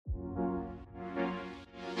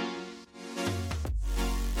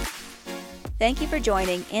Thank you for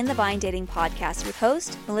joining In the Vine Dating Podcast with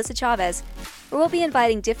host Melissa Chavez, where we'll be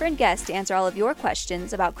inviting different guests to answer all of your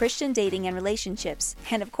questions about Christian dating and relationships,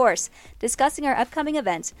 and of course, discussing our upcoming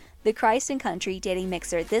event, the Christ and Country Dating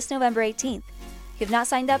Mixer, this November 18th. If you have not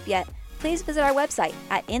signed up yet, please visit our website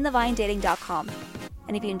at inthevinedating.com.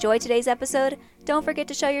 And if you enjoyed today's episode, don't forget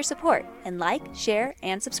to show your support and like, share,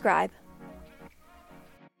 and subscribe.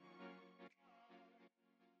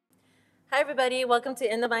 Hi, everybody. Welcome to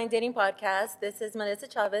In the Vine Dating Podcast. This is Melissa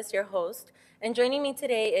Chavez, your host. And joining me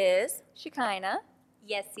today is Shekinah,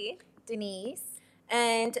 Yesi, Denize.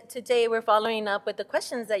 And today we're following up with the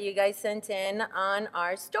questions that you guys sent in on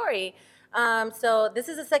our story. So this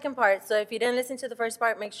is the second part. So if you didn't listen to the first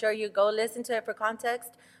part, make sure you go listen to it for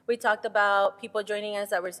context. We talked about people joining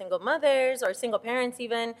us that were single mothers or single parents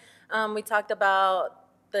even. We talked about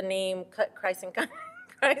the name Christ and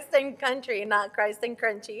Country, not Christ and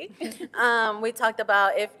Crunchy. We talked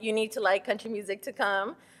about if you need to like country music to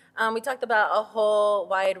come. We talked about a whole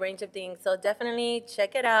wide range of things. So definitely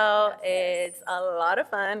check it out. Yes. It's a lot of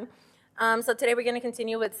fun. So today we're going to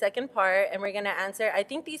continue with second part, and we're going to answer. I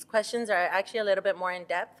think these questions are actually a little bit more in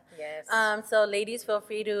depth. Yes. So ladies, feel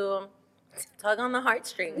free to tug on the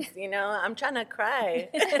heartstrings. You know, I'm trying to cry.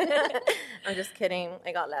 I'm just kidding.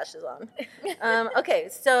 I got lashes on. Okay,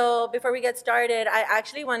 so before we get started, I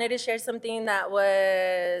actually wanted to share something that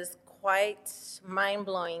was quite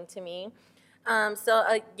mind-blowing to me.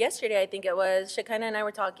 Yesterday, I think it was, Shekinah and I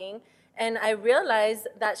were talking, and I realized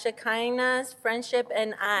that Shekinah's friendship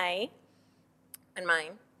and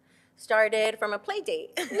mine started from a play date.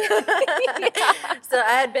 So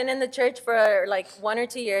I had been in the church for like 1 or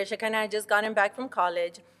 2 years. Shekinah had just gotten back from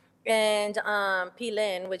college. And P.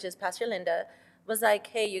 Lynn, which is Pastor Linda, was like,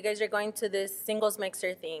 hey, you guys are going to this singles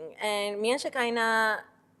mixer thing. And me and Shekinah,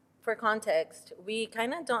 for context, we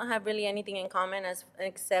kind of don't have really anything in common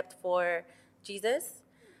except for Jesus.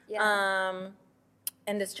 Yeah.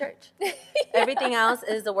 And this church. Everything else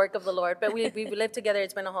is the work of the Lord. But we've lived together.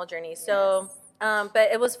 It's been a whole journey. So... Yes.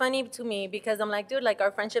 But it was funny to me because I'm like, dude, like our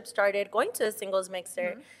friendship started going to a singles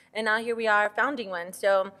mixer, and now here we are founding one.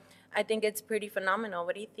 So I think it's pretty phenomenal.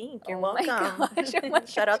 What do you think? You're welcome.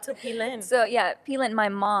 Shout out to P. Lynn. So yeah, P. Lynn, my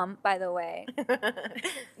mom, by the way.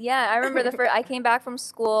 Yeah, I remember I came back from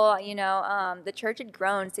school, the church had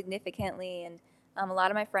grown significantly, and a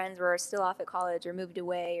lot of my friends were still off at college or moved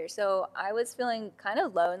away, or so I was feeling kind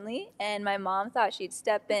of lonely, and my mom thought she'd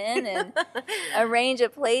step in and arrange a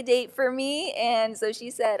play date for me, and so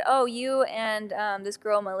she said, oh, you and this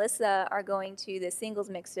girl, Melissa, are going to the singles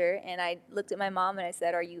mixer, and I looked at my mom and I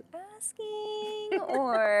said, are you asking?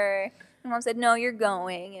 Or my mom said, no, you're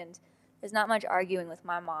going, and there's not much arguing with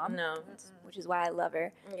my mom. No. Which is why I love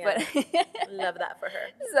her. Yeah. But love that for her.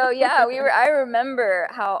 So yeah, I remember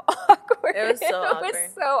how awkward it was. So awkward. It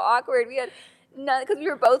was so awkward. We had none, because we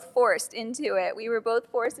were both forced into it. We were both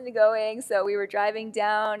forced into going. So we were driving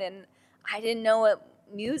down, and I didn't know what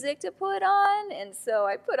music to put on, and so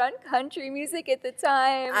I put on country music at the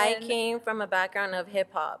time. I came from a background of hip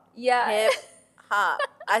hop. Yeah. Hip hop.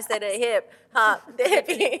 I said a hip hop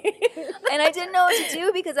hippie. And I didn't know what to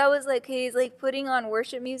do because I was like, okay, he's like putting on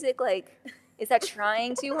worship music, like, is that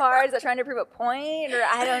trying too hard? Is that trying to prove a point? Or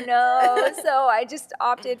I don't know. So I just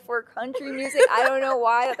opted for country music. I don't know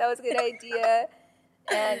why. I thought that was a good idea.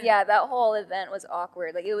 And yeah, that whole event was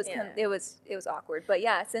awkward. Like it was awkward. But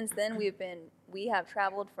yeah, since then we have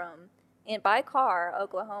traveled by car,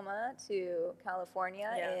 Oklahoma to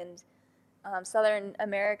California, and Southern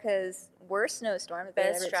America's worst snowstorm that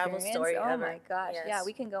best travel story ever. Oh my gosh. Yes. Yeah,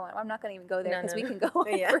 we can go on. I'm not going to even go there because we can go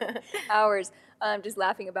on for hours just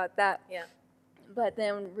laughing about that. Yeah. But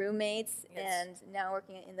then roommates, and now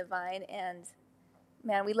working in the Vine, and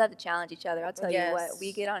man, we love to challenge each other. I'll tell you what,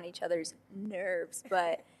 we get on each other's nerves,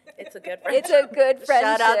 but it's a good friendship. It's a good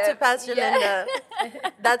friendship. Shout out to Pastor Linda.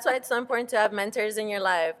 That's why it's so important to have mentors in your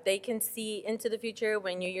life. They can see into the future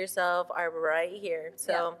when you yourself are right here.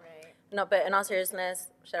 So, no, but in all seriousness,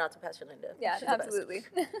 shout out to Pastor Linda. Yeah, she's absolutely.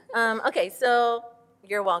 Okay, so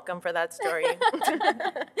you're welcome for that story.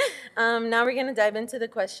 Now we're going to dive into the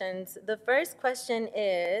questions. The first question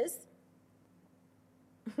is...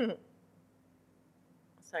 Sorry,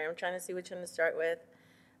 I'm trying to see which one to start with.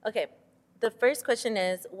 Okay, the first question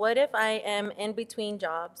is, what if I am in between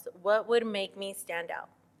jobs? What would make me stand out?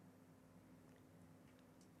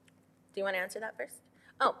 Do you want to answer that first?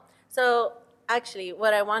 Oh, so actually,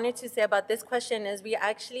 what I wanted to say about this question is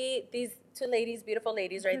these two ladies, beautiful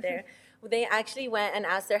ladies right there, they actually went and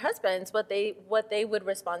asked their husbands what they would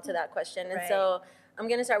respond to that question. And so I'm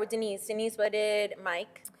going to start with Denise. Denise, what did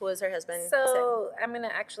Mike, who was her husband, say? So I'm gonna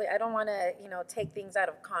I don't want to, take things out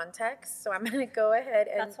of context. So I'm gonna go ahead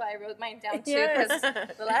and. That's why I wrote mine down too, Yes.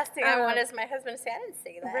 because the last thing I want is my husband to say, I didn't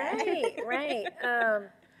say that. Right.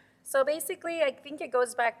 So basically, I think it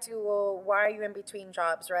goes back to, well, why are you in between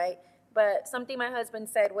jobs, right? But something my husband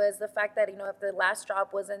said was the fact that, if the last job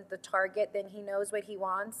wasn't the target, then he knows what he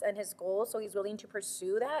wants and his goals, so he's willing to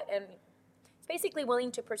pursue that. And he's basically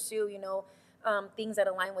willing to pursue, things that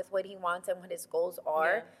align with what he wants and what his goals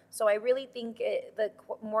are. Yeah. So I really think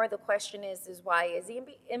more the question is why is he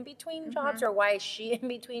in between jobs, or why is she in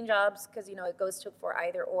between jobs? Because, it goes to for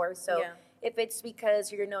either or. So Yeah. if it's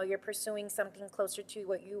because, you're pursuing something closer to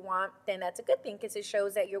what you want, then that's a good thing, because it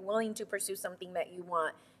shows that you're willing to pursue something that you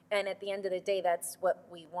want. And at the end of the day, that's what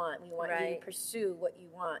we want. We want you Right. to pursue what you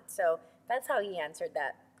want. So that's how he answered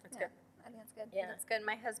that. That's good. I think that's good. Yeah. That's good.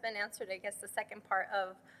 My husband answered, I guess, the second part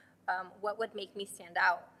of what would make me stand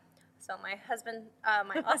out. So my husband,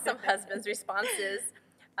 my awesome husband's response is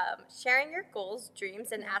sharing your goals,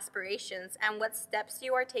 dreams, and aspirations, and what steps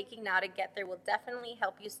you are taking now to get there will definitely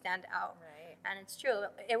help you stand out. Right. And it's true.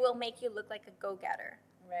 It will make you look like a go-getter.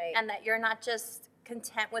 Right. And that you're not just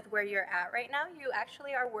content with where you're at right now. You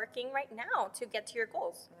actually are working right now to get to your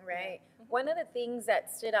goals. Right. One of the things that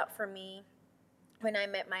stood out for me when I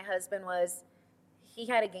met my husband was he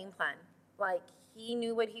had a game plan. Like, he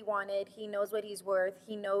knew what he wanted. He knows what he's worth.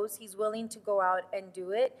 He knows he's willing to go out and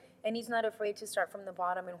do it. And he's not afraid to start from the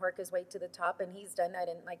bottom and work his way to the top. And he's done that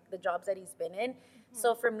in, the jobs that he's been in.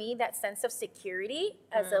 So for me, that sense of security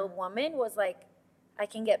as a woman was like, I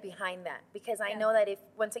can get behind that, because I know that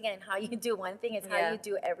once again, how you do one thing is how you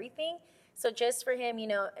do everything. So just for him,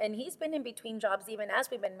 and he's been in between jobs even as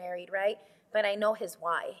we've been married, right? But I know his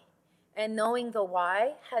why. And knowing the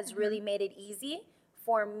why has really made it easy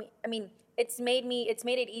for me. I mean, it's made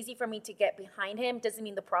it easy for me to get behind him. Doesn't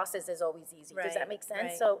mean the process is always easy. Does that Right, make sense?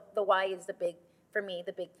 right. So the why is the big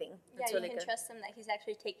thing. That's Yeah, really you can good. trust him that he's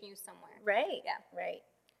actually taking you somewhere. Right. Yeah. Right.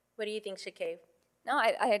 What do you think, Shakave? No,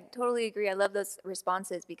 I totally agree. I love those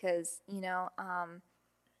responses because,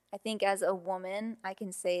 I think as a woman, I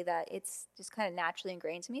can say that it's just kind of naturally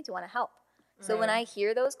ingrained to me to want to help. So when I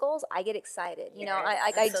hear those goals, I get excited.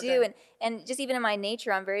 I That's so do, good. and just even in my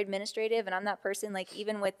nature, I'm very administrative, and I'm that person. Like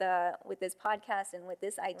even with this podcast and with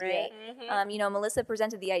this idea, Melissa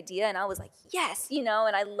presented the idea, and I was like, yes, and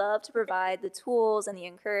I love to provide the tools and the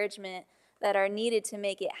encouragement that are needed to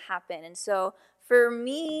make it happen. And so for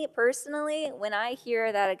me personally, when I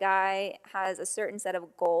hear that a guy has a certain set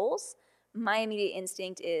of goals, my immediate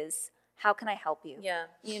instinct is, how can I help you?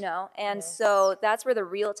 Yeah. And so that's where the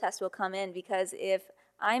real test will come in, because if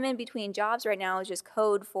I'm in between jobs right now is just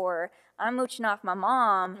code for I'm mooching off my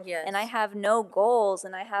mom and I have no goals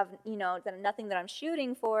and I have, nothing that I'm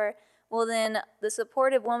shooting for, well then the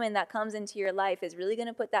supportive woman that comes into your life is really going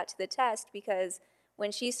to put that to the test, because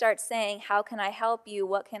when she starts saying, how can I help you?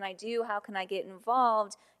 What can I do? How can I get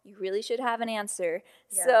involved? You really should have an answer.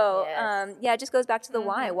 Yeah. So, Yes. it just goes back to the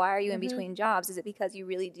why. Why are you in between jobs? Is it because you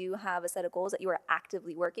really do have a set of goals that you are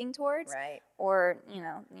actively working towards? Right. Or,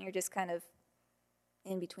 you're just kind of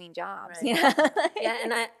in between jobs. Right. Yeah.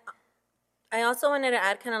 And I also wanted to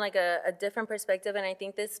add kind of like a different perspective, and I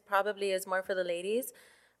think this probably is more for the ladies.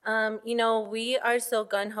 We are so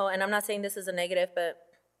gun-ho, and I'm not saying this is a negative, but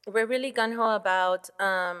we're really gun-ho about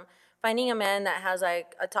finding a man that has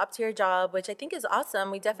like a top-tier job, which I think is awesome.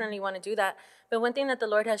 We definitely want to do that. But one thing that the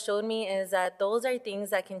Lord has showed me is that those are things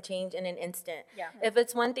that can change in an instant. Yeah. If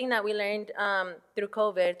it's one thing that we learned through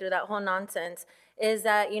COVID, through that whole nonsense, is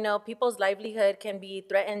that, people's livelihood can be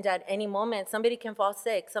threatened at any moment. Somebody can fall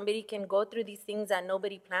sick. Somebody can go through these things that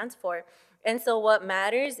nobody plans for. And so what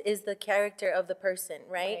matters is the character of the person,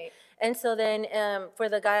 right? And so then for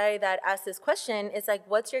the guy that asked this question, it's like,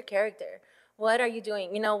 what's your character? What are you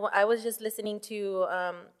doing? I was just listening to,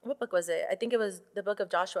 what book was it? I think it was the book of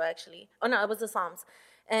Joshua, actually. Oh, no, it was the Psalms.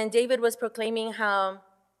 And David was proclaiming how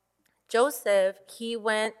Joseph, he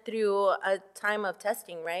went through a time of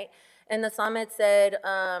testing, right? And the psalmist said,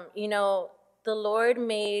 the Lord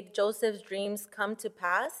made Joseph's dreams come to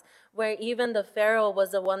pass, where even the Pharaoh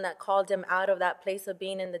was the one that called him out of that place of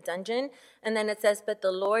being in the dungeon. And then it says, but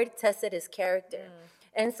the Lord tested his character.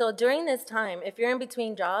 And so during this time, if you're in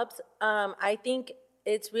between jobs, I think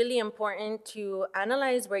it's really important to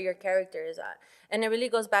analyze where your character is at. And it really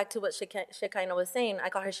goes back to what Shekinah was saying. I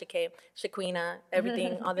call her Shequina,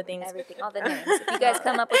 everything, all the things. Everything, all the names. If you guys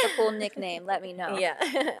come up with a cool nickname, let me know.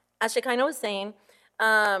 Yeah. As Shekinah was saying,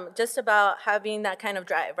 just about having that kind of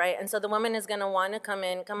drive, right? And so the woman is going to want to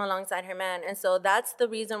come alongside her man. And so that's the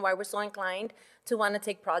reason why we're so inclined to want to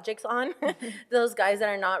take projects on those guys that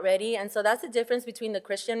are not ready. And so that's the difference between the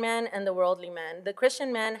Christian man and the worldly man. The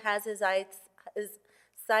Christian man has his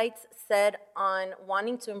sights set on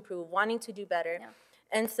wanting to improve, wanting to do better. Yeah.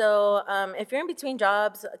 And so if you're in between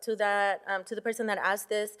jobs, to the person that asked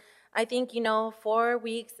this, I think, 4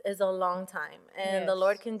 weeks is a long time, and the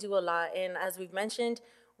Lord can do a lot. And as we've mentioned,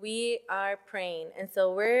 we are praying. And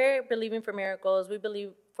so we're believing for miracles. We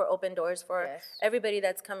believe for open doors for everybody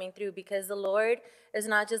that's coming through, because the Lord is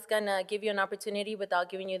not just going to give you an opportunity without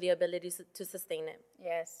giving you the ability to sustain it.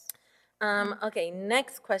 Yes. Okay,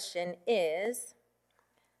 next question is,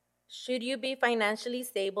 should you be financially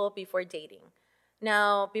stable before dating?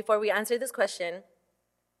 Now, before we answer this question,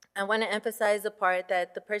 I want to emphasize the part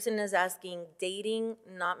that the person is asking dating,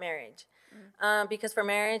 not marriage. Because for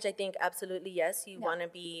marriage, I think absolutely yes, you want to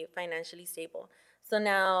be financially stable. So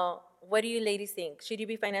now, what do you ladies think? Should you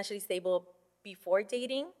be financially stable before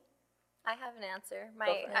dating? I have an answer.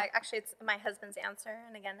 Actually, it's my husband's answer,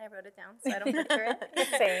 and again, I wrote it down so I don't butcher it.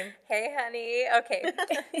 Same. Hey, honey. Okay.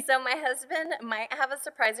 So my husband might have a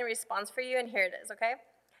surprising response for you, and here it is, okay?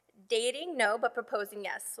 Dating, no, but proposing,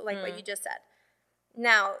 yes, like what you just said.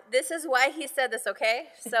 Now, this is why he said this, okay?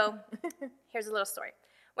 So here's a little story.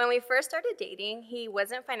 When we first started dating, he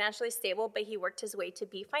wasn't financially stable, but he worked his way to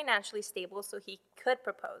be financially stable so he could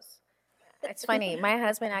propose. It's funny. My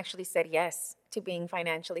husband actually said yes to being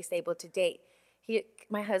financially stable to date.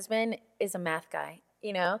 My husband is a math guy,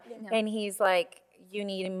 and he's like, you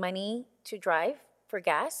need money to drive for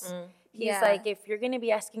gas. He's like, if you're going to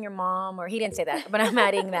be asking your mom, or he didn't say that, but I'm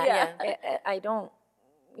adding that. I don't,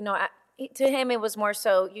 to him, it was more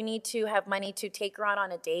so, you need to have money to take her out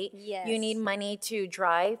on a date. Yes. You need money to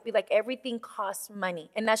drive. Like, everything costs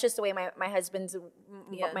money. And that's just the way my husband's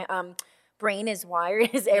brain is wired,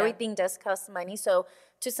 is everything does cost money. So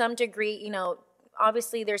to some degree,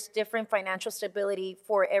 obviously there's different financial stability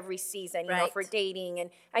for every season, for dating.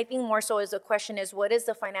 And I think more so the question is, what is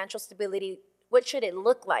the financial stability? What should it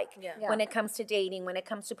look like when it comes to dating, when it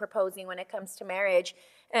comes to proposing, when it comes to marriage?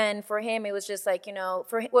 And for him, it was just like,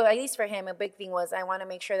 at least for him, a big thing was, I want to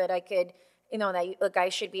make sure that I could, that a guy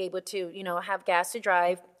should be able to, have gas to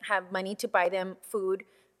drive, have money to buy them food,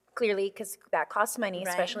 clearly, because that costs money,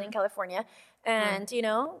 especially in California, and,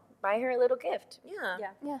 buy her a little gift. Yeah.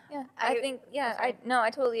 I think, I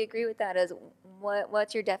totally agree with that. As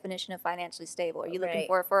what's your definition of financially stable? Are you looking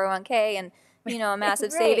for a 401k and, a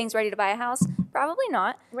massive savings ready to buy a house? Probably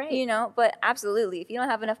not. Right. But absolutely, if you don't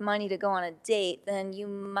have enough money to go on a date, then you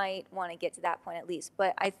might want to get to that point at least.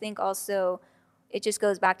 But I think also it just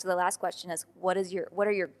goes back to the last question: is what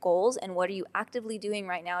are your goals, and what are you actively doing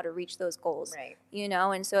right now to reach those goals? Right.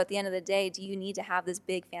 And so at the end of the day, do you need to have this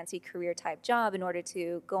big fancy career type job in order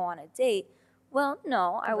to go on a date? Well,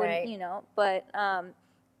 no, I wouldn't, but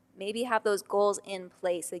maybe have those goals in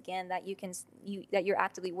place again that that you're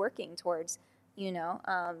actively working towards.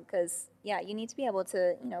 Because you need to be able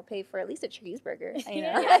to, pay for at least a cheeseburger.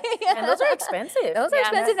 And those are expensive. Those are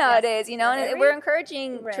expensive nowadays, and we're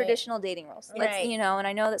encouraging traditional dating roles. And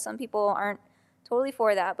I know that some people aren't totally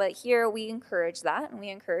for that, but here we encourage that, and we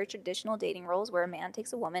encourage traditional dating roles where a man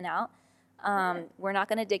takes a woman out. We're not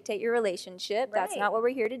going to dictate your relationship. That's not what we're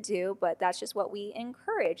here to do, but that's just what we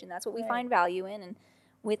encourage, and that's what we find value in. And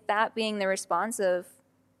with that being the response of,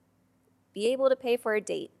 be able to pay for a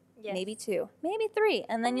date. Yes. Maybe 2, maybe 3,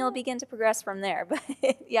 and then you'll begin to progress from there. But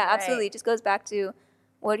absolutely, it just goes back to,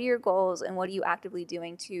 what are your goals, and what are you actively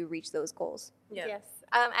doing to reach those goals? Yes.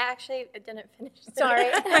 I actually didn't finish.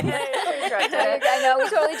 Sorry. I know, we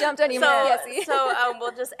totally jumped on you, Yesi. So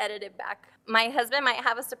we'll just edit it back. My husband might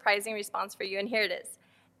have a surprising response for you, and here it is.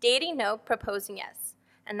 Dating, no. Proposing, yes.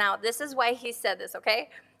 And now, this is why he said this, okay?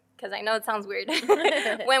 Because I know it sounds weird.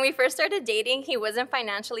 When we first started dating, he wasn't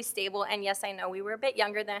financially stable. And yes, I know we were a bit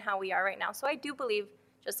younger than how we are right now. So I do believe,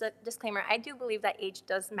 just a disclaimer, I do believe that age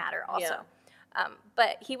does matter also.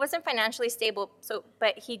 But he wasn't financially stable,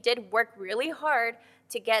 but he did work really hard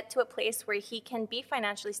to get to a place where he can be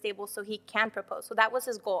financially stable so he can propose. So that was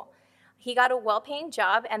his goal. He got a well-paying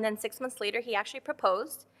job, and then 6 months later, he actually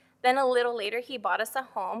proposed. Then a little later, he bought us a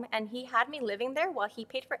home, and he had me living there while he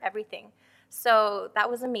paid for everything. So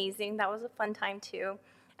that was amazing. That was a fun time too.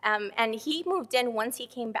 And he moved in once he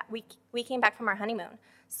came back. We came back from our honeymoon.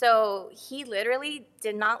 So he literally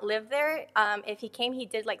did not live there. If he came, he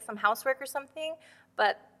did like some housework or something.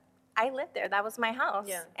 But I lived there. That was my house.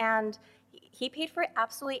 Yeah. And He paid for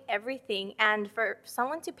absolutely everything, and for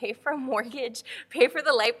someone to pay for a mortgage, pay for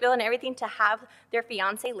the light bill and everything to have their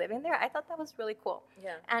fiance living there, I thought that was really cool.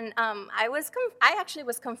 Yeah. And I actually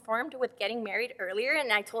was conformed with getting married earlier,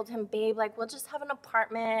 and I told him, babe, like, we'll just have an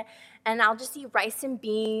apartment, and I'll just eat rice and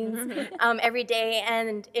beans every day,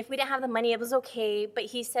 and if we didn't have the money, it was okay. But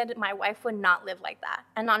he said my wife would not live like that,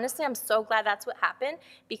 and honestly, I'm so glad that's what happened,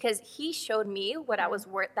 because he showed me what I was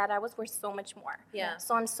worth, that I was worth so much more. Yeah.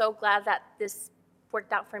 So I'm so glad that this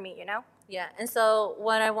worked out for me, you know? Yeah, and so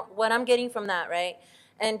what I'm getting from that, right?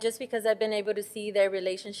 And just because I've been able to see their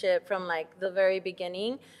relationship from like the very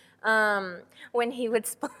beginning, When he would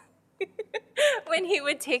when he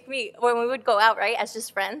would take me, when we would go out, right, as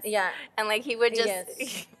just friends. yeah, And like he would just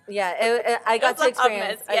yes, yeah, I got to It was a hot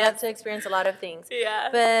experience. mess, I got yes. to experience a lot of things. Yeah.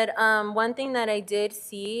 But one thing that I did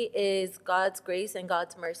see is God's grace and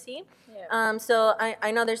God's mercy. Yeah. So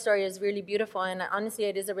I know their story is really beautiful, and honestly,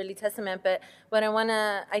 it is a really testament. But what I want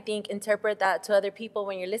to, I think, interpret that to other people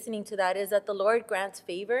when you're listening to that is that the Lord grants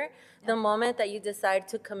favor the moment that you decide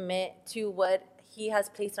to commit to what He has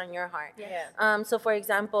placed on your heart. Yeah. So, for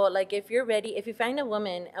example, like if you're ready, if you find a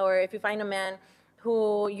woman or if you find a man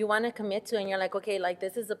who you want to commit to, and you're like, okay, like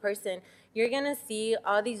this is the person, you're going to see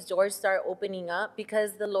all these doors start opening up,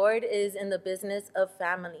 because the Lord is in the business of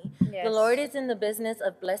family. Yes. The Lord is in the business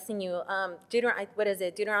of blessing you.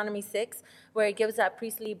 Deuteronomy 6, where it gives that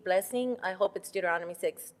priestly blessing. I hope it's Deuteronomy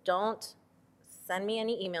 6. Don't send me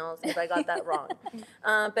any emails if I got that wrong.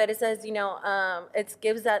 But it says, it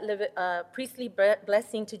gives that priestly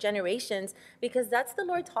blessing to generations, because that's the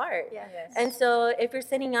Lord's heart. Yeah. Yes. And so if you're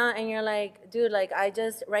sitting out and you're like, dude, like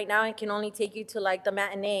right now I can only take you to like the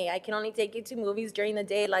matinee. I can only take you to movies during the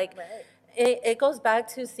day. Like, Right. it goes back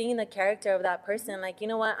to seeing the character of that person. Like, you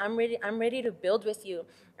know what? I'm ready to build with you.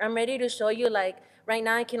 I'm ready to show you, like, right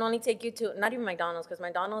now I can only take you to, not even McDonald's, because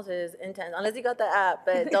McDonald's is intense, unless you got the app,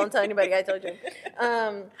 but don't tell anybody I told you.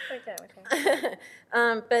 Okay.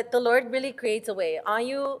 But the Lord really creates a way. All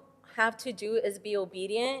you have to do is be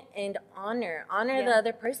obedient and honor the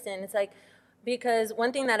other person. It's like, because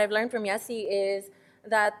one thing that I've learned from Yesi is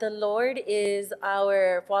that the Lord is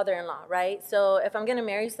our father-in-law, right? So if I'm going to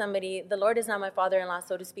marry somebody, the Lord is not my father-in-law,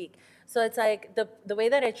 so to speak. So it's like the way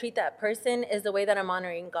that I treat that person is the way that I'm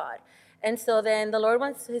honoring God. And so then the Lord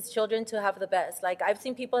wants His children to have the best. Like, I've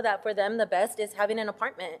seen people that for them the best is having an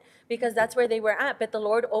apartment, because that's where they were at. But the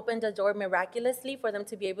Lord opened a door miraculously for them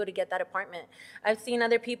to be able to get that apartment. I've seen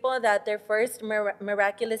other people that their first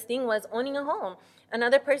miraculous thing was owning a home.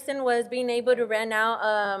 Another person was being able to rent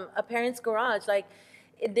out a parent's garage. Like,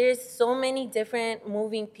 there's so many different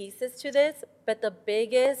moving pieces to this, but the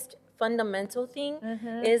biggest fundamental thing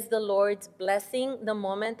is the Lord's blessing the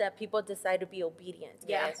moment that people decide to be obedient.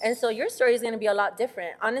 Yes. And so your story is going to be a lot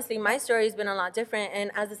different. Honestly, my story has been a lot different. And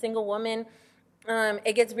as a single woman,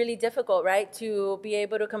 it gets really difficult, right, to be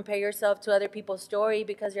able to compare yourself to other people's story,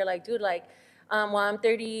 because you're like, dude, like, well, I'm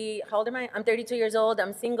 30, how old am I? I'm 32 years old,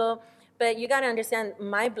 I'm single. But you got to understand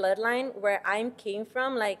my bloodline, where I came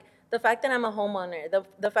from, like, the fact that I'm a homeowner,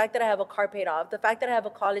 the fact that I have a car paid off, the fact that I have a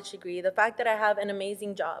college degree, the fact that I have an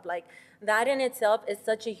amazing job, like, that in itself is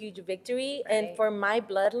such a huge victory. Right. And for my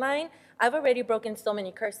bloodline, I've already broken so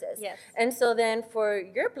many curses. Yes. And so then for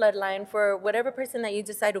your bloodline, for whatever person that you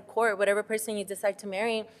decide to court, whatever person you decide to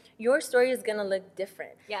marry, your story is going to look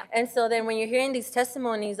different. Yeah. And so then when you're hearing these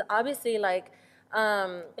testimonies, obviously, like,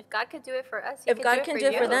 If God could do it for us, He if God can do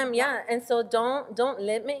it for you. them, yeah. And so don't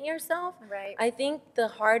limit yourself. Right. I think the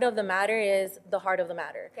heart of the matter is the heart of the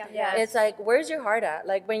matter. Yeah. Yes. It's like, where's your heart at?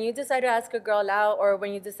 Like, when you decide to ask a girl out, or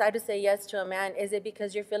when you decide to say yes to a man, is it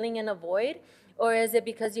because you're filling in a void? Or is it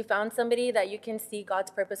because you found somebody that you can see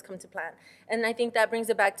God's purpose come to plan? And I think that brings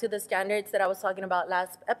it back to the standards that I was talking about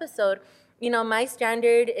last episode. My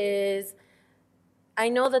standard is, I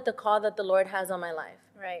know that the call that the Lord has on my life.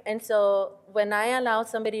 Right. And so when I allow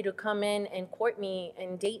somebody to come in and court me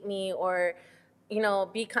and date me, or,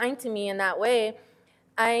 be kind to me in that way,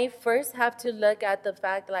 I first have to look at the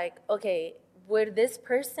fact, like, okay, would this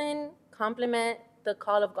person complement the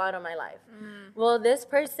call of God on my life? Will this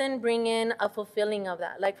person bring in a fulfilling of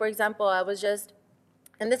that? Like, for example, I was just,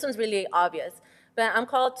 and this one's really obvious, but I'm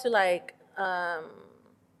called to, like,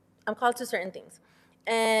 I'm called to certain things.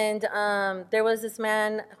 And there was this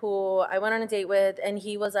man who I went on a date with, and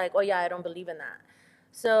he was like, oh, yeah, I don't believe in that.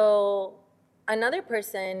 So another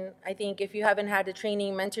person, I think, if you haven't had the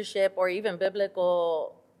training, mentorship, or even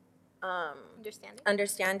biblical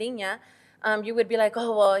understanding, you would be like,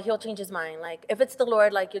 oh, well, he'll change his mind. Like, if it's the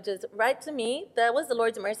Lord, like, you just, right, to me, that was the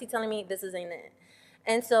Lord's mercy telling me this isn't it.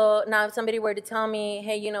 And so now if somebody were to tell me,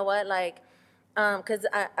 hey, you know what, like, because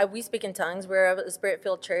we speak in tongues. We're a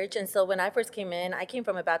spirit-filled church, and so when I first came in, I came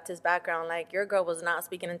from a Baptist background. Like, your girl was not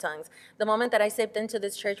speaking in tongues. The moment that I stepped into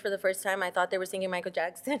this church for the first time, I thought they were singing Michael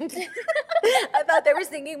Jackson. I thought they were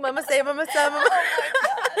singing Mama Say, Mama Say, Mama.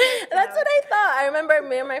 That's what I thought. I remember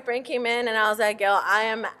me and my friend came in, and I was like, yo, I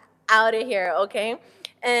am out of here, okay?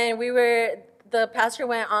 And the pastor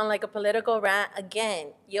went on like a political rant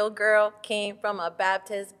again. Your girl came from a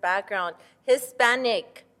Baptist background,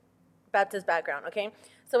 Hispanic Baptist background, okay?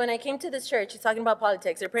 So when I came to this church, he's talking about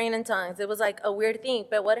politics, they're praying in tongues. It was like a weird thing.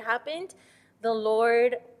 But what happened? The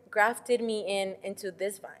Lord grafted me into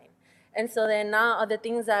this vine. And so then now all the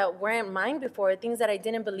things that weren't mine before, things that I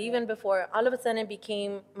didn't believe in before, all of a sudden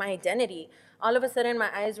became my identity. All of a sudden my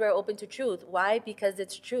eyes were open to truth. Why? Because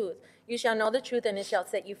it's truth. You shall know the truth and it shall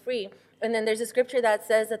set you free. And then there's a scripture that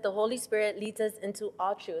says that the Holy Spirit leads us into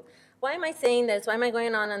all truth. Why am I saying this? Why am I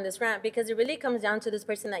going on this rant? Because it really comes down to this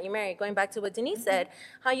person that you marry. Going back to what Denise said,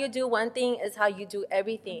 how you do one thing is how you do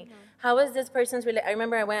everything. How is this person's I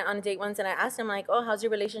remember I went on a date once and I asked him, like, oh, how's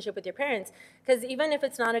your relationship with your parents? Because even if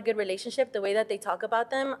it's not a good relationship, the way that they talk about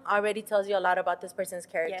them already tells you a lot about this person's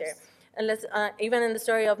character. Yes. Unless, even in the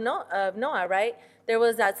story of Noah, right? There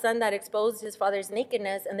was that son that exposed his father's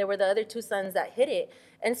nakedness, and there were the other two sons that hid it.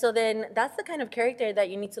 And so then that's the kind of character that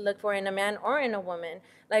you need to look for in a man or in a woman.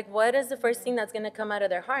 Like, what is the first thing that's going to come out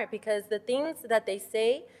of their heart? Because the things that they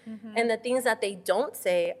say and the things that they don't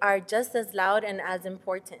say are just as loud and as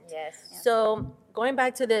important. Yes. So going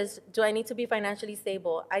back to this, do I need to be financially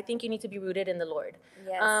stable? I think you need to be rooted in the Lord.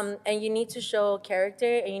 Yes. And you need to show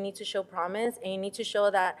character, and you need to show promise, and you need to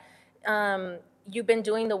show that you've been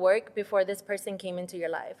doing the work before this person came into your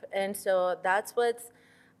life. And so that's what's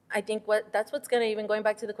going to, even going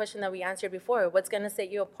back to the question that we answered before, what's going to set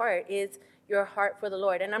you apart is your heart for the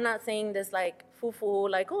Lord. And I'm not saying this like foo-foo,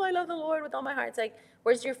 like, oh, I love the Lord with all my heart. It's like,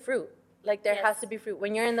 where's your fruit? Like, there has to be fruit.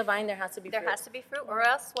 When you're in the vine, there has to be fruit. There has to be fruit, or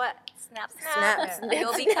else what? Snap, Snap.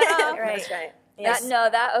 You'll be cut off. Right. That's right. Yes.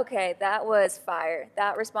 That was fire.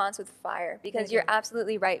 That response was fire, because you're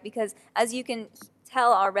absolutely right. Because as you can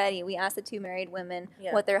tell already, we asked the two married women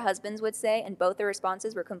what their husbands would say, and both their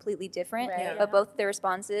responses were completely different. Right. But both their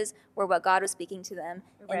responses were what God was speaking to them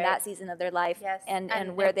in that season of their life, Yes.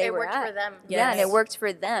 and where they were at. It worked for them. Yeah, and it worked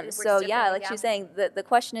for them. It works So yeah, differently, like she was saying, the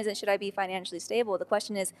question isn't should I be financially stable. The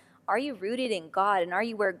question is, are you rooted in God, and are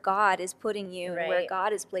you where God is putting you, and where Right.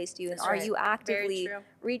 God has placed you, and That's are right. you actively true.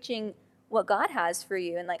 reaching what God has for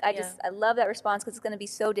you? And like I love that response, because it's going to be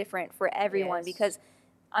so different for everyone. Yes. Because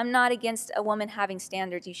I'm not against a woman having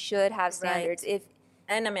standards. You should have standards. Right.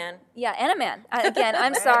 And a man. And a man. Again,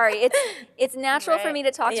 I'm sorry. It's natural for me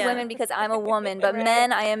to talk to women because I'm a woman, but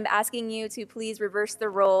men, I am asking you to please reverse the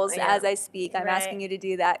roles as I speak. I'm asking you to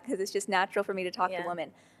do that because it's just natural for me to talk to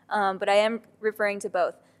women. But I am referring to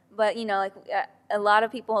both. But like a lot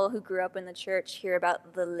of people who grew up in the church hear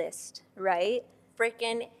about the list, right?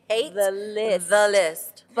 Freaking hate The list. The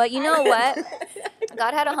list. But you know what?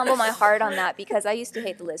 God had to humble my heart on that, because I used to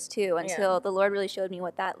hate the list too, until the Lord really showed me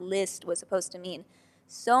what that list was supposed to mean.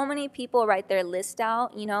 So many people write their list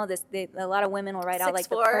out. A lot of women will write out like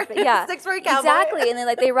the perfect, 6'4" cowboy. exactly,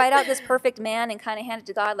 and they write out this perfect man and kind of hand it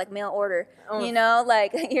to God like mail order.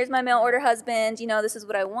 Like, here's my mail order husband. This is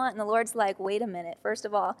what I want. And the Lord's like, wait a minute. First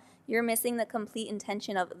of all, you're missing the complete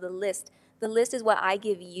intention of the list. The list is what I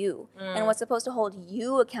give you and what's supposed to hold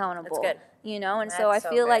you accountable. That's good. And so I That's so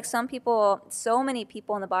feel like good. so many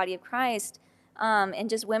people in the body of Christ, and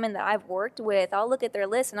just women that I've worked with, I'll look at their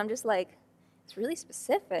list and I'm just like, it's really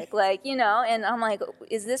specific, and I'm like,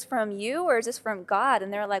 is this from you or is this from God?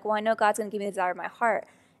 And they're like, well, I know God's going to give me the desire of my heart.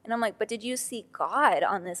 And I'm like, but did you see God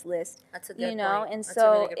on this list? That's a good point. And That's a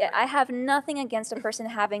so really good point. I have nothing against a person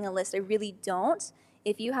having a list. I really don't.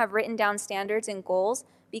 If you have written down standards and goals,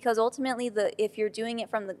 because ultimately, if you're doing it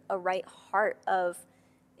from a right heart of,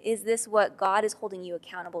 is this what God is holding you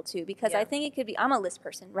accountable to? Because I think it could be, I'm a list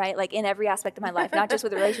person, right? Like in every aspect of my life, not just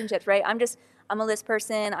with relationships, right? I'm a list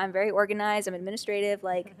person. I'm very organized. I'm administrative.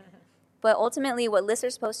 But ultimately what lists are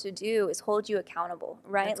supposed to do is hold you accountable,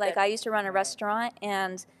 right? That's like good. I used to run a restaurant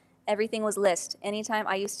and everything was list. Anytime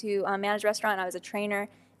I used to manage a restaurant, I was a trainer.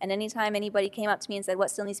 And anytime anybody came up to me and said, what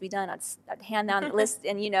still needs to be done, I'd hand down the list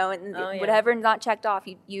and, whatever not checked off,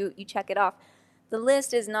 you check it off. The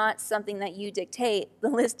list is not something that you dictate. The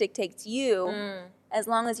list dictates you as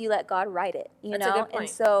long as you let God write it, That's a good point. And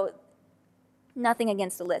so nothing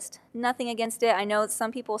against the list. Nothing against it. I know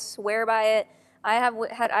some people swear by it.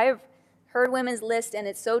 I've heard women's list and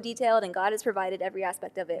it's so detailed and God has provided every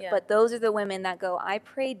aspect of it. Yeah. But those are the women that go, I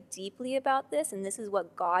prayed deeply about this and this is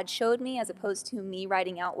what God showed me, as opposed to me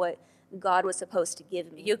writing out what God was supposed to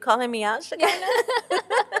give me. You calling me out, Shekinah?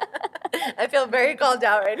 I feel very called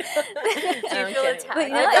out right now. Do you feel attacked? But,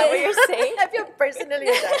 Is that what you're saying? I feel personally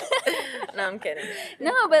attacked. No, I'm kidding.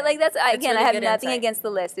 No, but like that's again, really I have good nothing insight. against the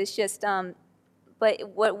list. It's just but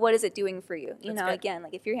what is it doing for you? You That's know, good. again,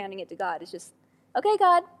 like if you're handing it to God, it's just okay,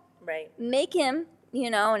 God, Right. make him, you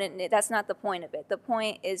know, and that's not the point of it. The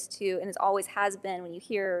point is to, and it always has been, when you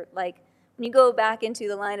hear, like, when you go back into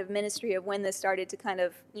the line of ministry of when this started to kind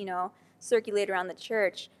of, you know, circulate around the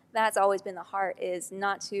church, that's always been the heart, is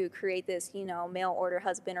not to create this, you know, mail order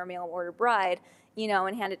husband or mail order bride, you know,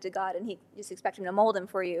 and hand it to God and he just expect him to mold him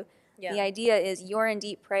for you. Yeah. The idea is you're in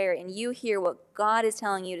deep prayer and you hear what God is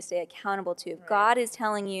telling you to stay accountable to. If God is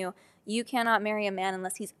telling you you cannot marry a man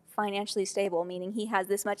unless he's financially stable, meaning he has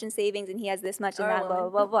this much in savings and he has this much in Or a that, blah,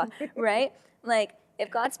 blah, blah, blah, right? Like, if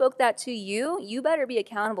God spoke that to you, you better be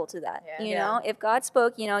accountable to that. Yeah. You know, if God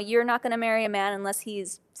spoke, you know, you're not going to marry a man unless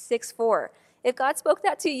he's 6'4". If God spoke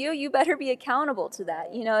that to you, you better be accountable to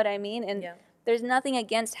that. You know what I mean? And Yeah. there's nothing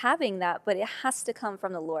against having that, but it has to come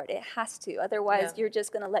from the Lord. It has to. Otherwise, you're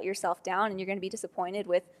just going to let yourself down and you're going to be disappointed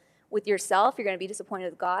with yourself. You're going to be disappointed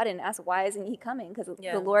with God and ask, why isn't he coming? Because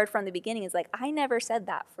the Lord from the beginning is like, I never said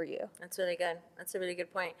that for you. That's really good. That's a really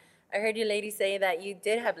good point. I heard you ladies say that you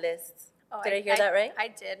did have lists. Oh, Did I hear that right? I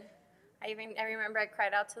did. I remember I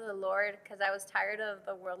cried out to the Lord because I was tired of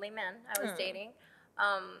the worldly men I was dating.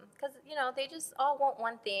 Because, you know, they just all want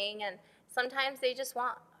one thing, and sometimes they just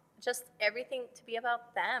want just everything to be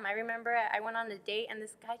about them. I remember I went on a date, and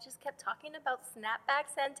this guy just kept talking about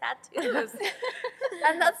snapbacks and tattoos.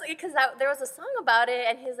 And that's because there was a song about it,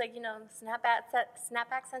 and he's like, you know,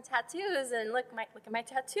 snapbacks and tattoos, and look at my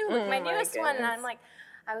tattoo, look my newest one. And I'm like,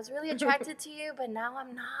 I was really attracted to you, but now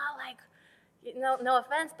I'm not, like, no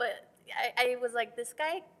offense, but I was like, this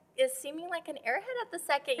guy is seeming like an airhead at the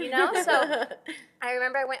second, you know? So I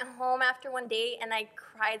remember I went home after one date and I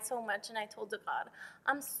cried so much, and I told God,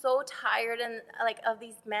 I'm so tired and like of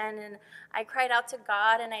these men. And I cried out to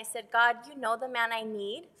God and I said, God, you know the man I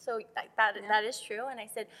need. So that is true. And I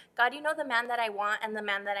said, God, you know the man that I want and the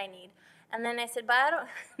man that I need. And then I said, but I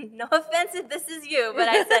don't, no offense if this is you, but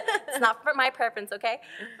I said, it's not for my preference, okay?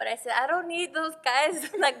 But I said, I don't need those guys,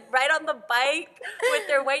 like, right on the bike with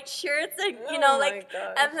their white shirts and, you know, like,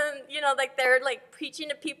 and then, you know, like, they're, like, preaching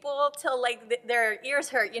to people till, like, their ears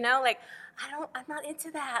hurt, you know? Like, I'm not into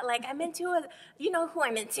that. Like, I'm into you know who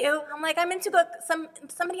I'm into. I'm like, I'm into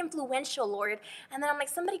somebody influential, Lord. And then I'm like,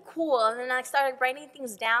 somebody cool. And then I started writing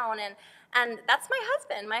things down, and that's my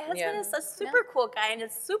husband. My husband is a super cool guy and a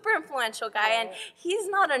super influential guy. And he's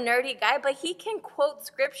not a nerdy guy, but he can quote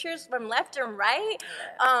scriptures from left and right.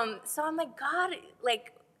 So I'm like, God,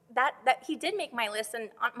 like, that he did make my list, and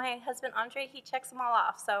my husband Andre, he checks them all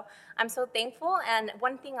off. So I'm so thankful. And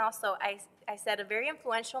one thing also, I said, a very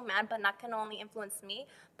influential man, but not going to only influence me,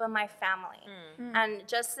 but my family. And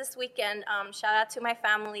just this weekend, shout out to my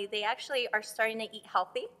family. They actually are starting to eat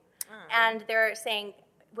healthy, and they're saying,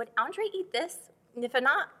 would Andre eat this? If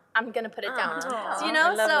not, I'm gonna put it down. So, you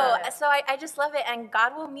know, so I just love it, and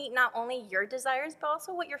God will meet not only your desires, but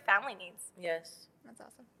also what your family needs. Yes. That's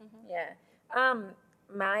awesome. Yeah.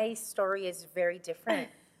 My story is very different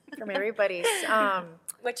from everybody's.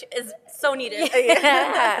 Which is so needed.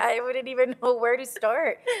 Yeah, I wouldn't even know where to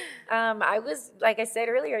start. I was, like I said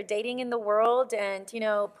earlier, dating in the world, and, you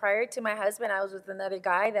know, prior to my husband, I was with another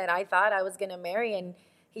guy that I thought I was going to marry, and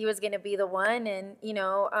he was going to be the one, and, you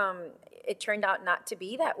know, it turned out not to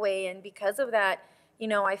be that way, and because of that, you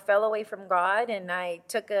know, I fell away from God, and I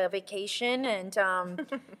took a vacation, and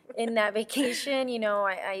in that vacation, you know,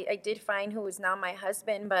 I did find who is now my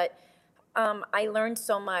husband, but I learned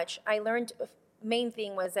so much. Main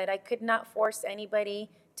thing was that I could not force anybody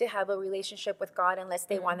to have a relationship with God unless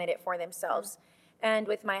they wanted it for themselves. And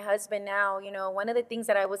with my husband now, you know, one of the things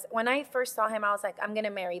that when I first saw him, I was like, I'm going to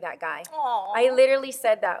marry that guy. Aww. I literally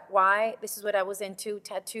said that. Why? This is what I was into,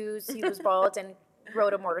 tattoos. He was bald and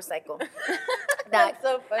rode a motorcycle. That's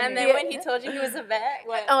so funny. And then when he told you he was a vet,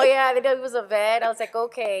 what? Oh, yeah, he was a vet. I was like,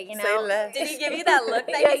 okay, you know. Say less. Did he give you that look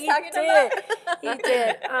that he's talking about? He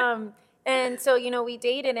did. And so, you know, we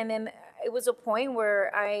dated, and then it was a point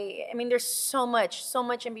where I mean, there's so much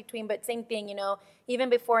in between, but same thing, you know,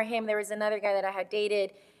 even before him, there was another guy that I had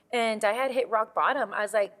dated, and I had hit rock bottom. I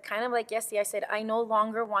was like, kind of like Yesi, I said, I no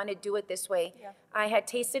longer want to do it this way. Yeah. I had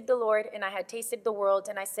tasted the Lord, and I had tasted the world,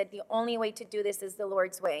 and I said, the only way to do this is the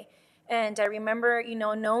Lord's way. And I remember, you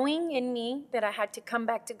know, knowing in me that I had to come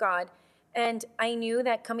back to God, and I knew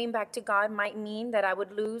that coming back to God might mean that I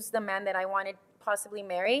would lose the man that I wanted possibly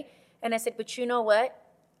marry. And I said, but you know what?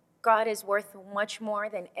 God is worth much more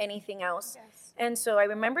than anything else. Yes. And so I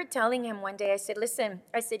remember telling him one day, I said, listen,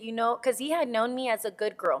 you know, because he had known me as a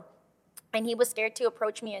good girl, and he was scared to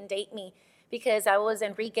approach me and date me. because I was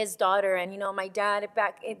Enrique's daughter, and my dad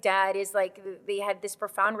is like, they had this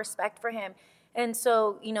profound respect for him. And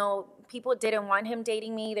so, people didn't want him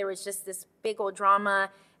dating me. There was just this big old drama.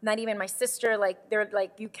 Not even my sister, like, they're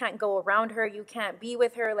like, you can't go around her, you can't be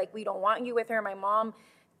with her, like, we don't want you with her. My mom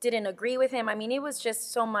didn't agree with him. I mean, it was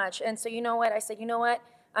just so much. And so, you know what? I said, you know what?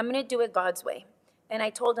 I'm going to do it God's way. And I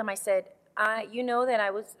told him, I said, you know that I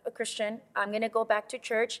was a Christian. I'm going to go back to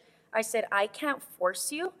church. I said, I can't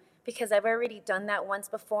force you because I've already done that once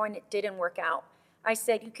before and it didn't work out. I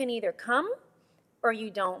said, you can either come or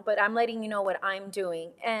you don't, but I'm letting you know what I'm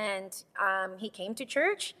doing. And he came to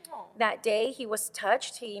church that day. He was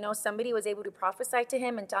touched. Somebody was able to prophesy to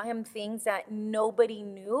him and tell him things that nobody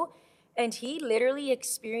knew. And he literally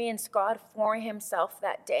experienced God for himself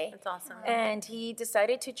that day. That's awesome. And he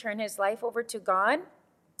decided to turn his life over to God.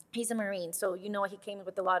 He's a Marine, so he came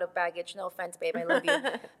with a lot of baggage. No offense, babe, I love you.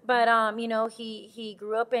 But he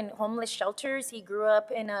grew up in homeless shelters. He grew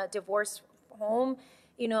up in a divorce home.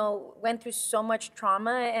 Went through so much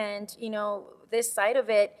trauma, and this side of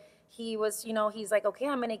it, he was, he's like, okay,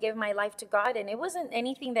 I'm going to give my life to God. And it wasn't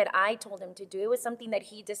anything that I told him to do. It was something that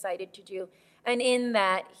he decided to do. And in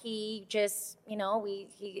that, he just,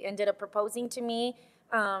 he ended up proposing to me,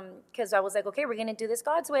 because I was like, okay, we're going to do this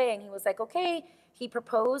God's way. And he was like, okay. He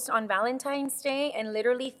proposed on Valentine's Day, and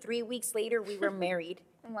literally 3 weeks later, we were married.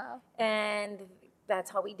 Wow. And that's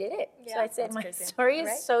how we did it. Yeah, so I said, my crazy. story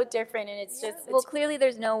is so different, and it's just... Well, clearly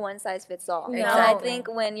there's no one size fits all. No. So I think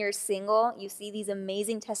when you're single, you see these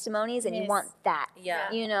amazing testimonies and you want that. Yeah.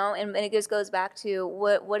 And it just goes back to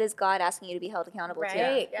what is God asking you to be held accountable to?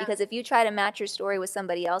 Right. Yeah. Because if you try to match your story with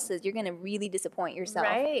somebody else's, you're going to really disappoint yourself.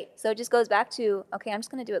 Right. So it just goes back to, okay, I'm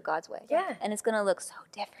just going to do it God's way. Yeah. And it's going to look so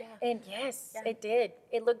different. And yes, it did.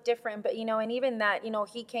 It looked different. But, and even that,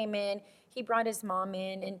 he came in, he brought his mom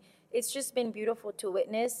in, and it's just been beautiful to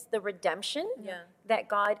witness the redemption that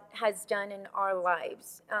God has done in our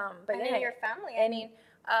lives. But and in your family. I mean,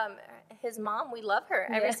 his mom, we love her.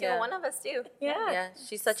 Every single one of us do. Yeah.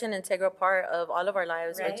 She's such an integral part of all of our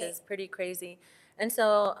lives, Right. which is pretty crazy. And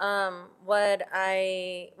so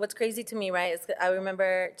what's crazy to me, right, is I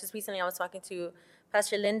remember just recently I was talking to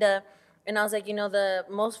Pastor Linda, and I was like, the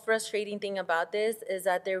most frustrating thing about this is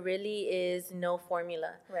that there really is no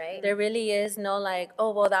formula. Right. There really is no like,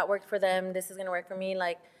 oh, well, that worked for them, this is going to work for me.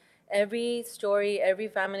 Like, every story, every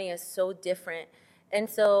family is so different. And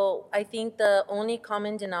so I think the only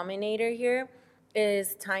common denominator here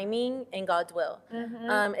is timing and God's will.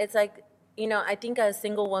 Mm-hmm. It's like, I think as a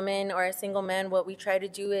single woman or a single man, what we try to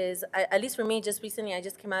do is, at least for me, just recently, I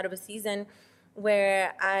just came out of a season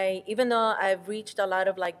where even though I've reached a lot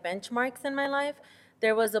of like benchmarks in my life,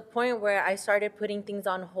 there was a point where I started putting things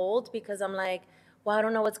on hold because I'm like, well, I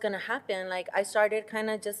don't know what's going to happen. Like, I started kind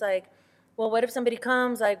of just like, well, what if somebody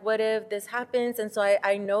comes? Like, what if this happens? And so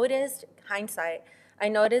I noticed, hindsight, I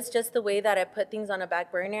noticed just the way that I put things on a back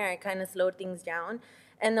burner, I kind of slowed things down.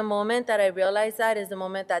 And the moment that I realized that is the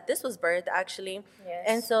moment that this was birthed, actually. Yes.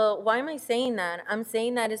 And so why am I saying that? I'm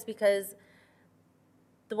saying that is because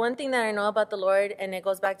the one thing that I know about the Lord, and it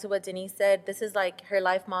goes back to what Denise said, this is like her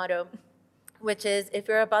life motto, which is, if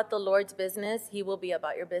you're about the Lord's business, he will be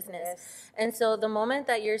about your business. Yes. And so the moment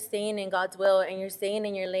that you're staying in God's will and you're staying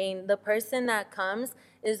in your lane, the person that comes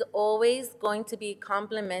is always going to be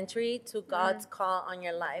complementary to God's call on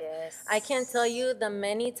your life. Yes. I can't tell you the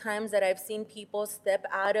many times that I've seen people step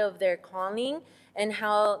out of their calling and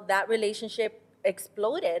how that relationship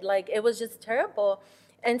exploded. Like, it was just terrible.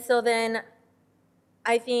 And so then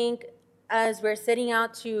I think as we're setting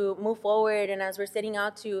out to move forward and as we're setting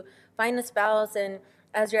out to find a spouse, and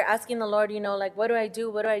as you're asking the Lord, like, what do I do?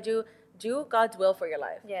 What do I do? Do God's will for your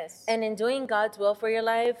life. Yes. And in doing God's will for your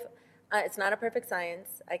life, it's not a perfect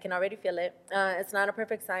science. I can already feel it. It's not a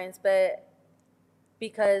perfect science, but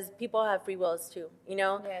because people have free wills too,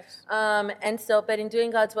 Yes. And so, but in doing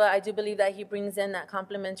God's will, I do believe that he brings in that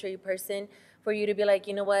complementary person for you to be like,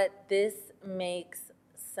 you know what, this makes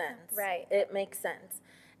sense. Right. It makes sense.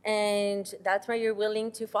 And that's why you're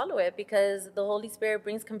willing to follow it, because the Holy Spirit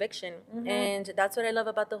brings conviction. Mm-hmm. And that's what I love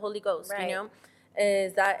about the Holy Ghost, Right.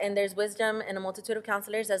 Is that, and there's wisdom and a multitude of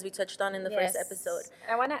counselors, as we touched on in the first episode.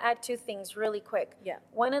 I want to add two things really quick. Yeah.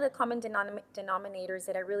 One of the common denominators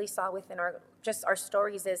that I really saw within our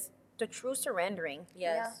stories is the true surrendering.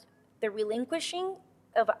 Yes. The relinquishing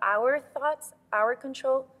of our thoughts, our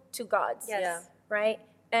control to God's. Yes. Yeah. Right?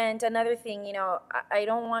 And another thing, I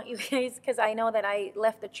don't want you guys, because I know that I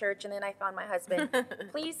left the church and then I found my husband.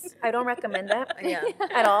 Please, I don't recommend that Yeah.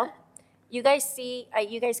 at all. You guys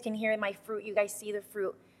can hear my fruit. You guys see the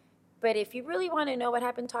fruit. But if you really want to know what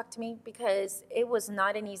happened, talk to me, because it was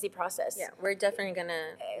not an easy process. Yeah, we're definitely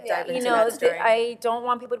gonna dive into You know, that story. I don't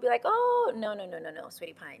want people to be like, oh, no,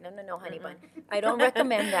 sweetie pie. No, honey bun. I don't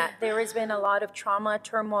recommend that. There has been a lot of trauma,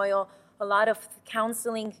 turmoil, a lot of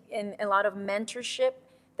counseling, and a lot of mentorship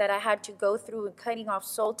that I had to go through, and cutting off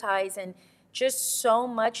soul ties, and just so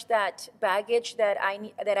much that baggage that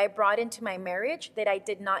I brought into my marriage that I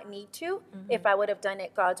did not need to if I would have done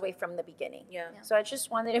it God's way from the beginning. Yeah. So I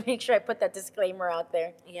just wanted to make sure I put that disclaimer out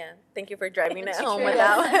there. Yeah. Thank you for driving it home True.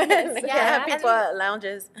 without Yeah. people at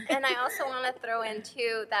lounges. And I also want to throw in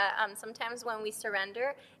too that sometimes when we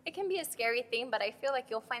surrender, it can be a scary thing, but I feel like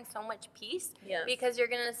you'll find so much peace Yes. because you're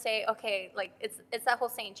gonna say, okay, like it's that whole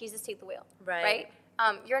saying, Jesus, take the wheel, Right.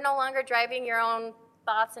 You're no longer driving your own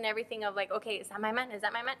thoughts and everything of like, okay, is that my man? Is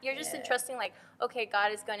that my man? You're just entrusting like, okay,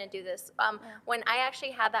 God is going to do this. When I actually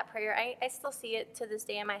had that prayer, I still see it to this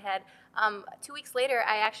day in my head. 2 weeks later,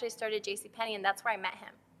 I actually started JCPenney, and that's where I met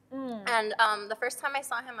him. And the first time I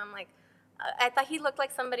saw him, I'm like, I thought he looked like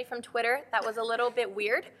somebody from Twitter that was a little bit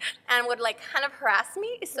weird and would like kind of harass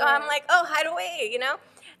me. So I'm like, oh, hide away, you know?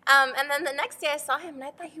 And then the next day I saw him, and I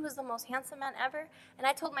thought he was the most handsome man ever. And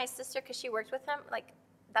I told my sister, because she worked with him, like,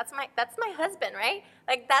 that's my husband, right?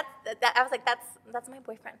 Like that I was like, that's my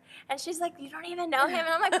boyfriend. And she's like, you don't even know him. And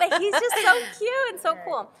I'm like, but he's just so cute and so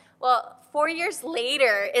cool. Well, 4 years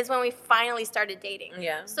later is when we finally started dating.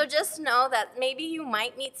 Yeah. So just know that maybe you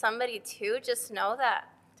might meet somebody too. Just know that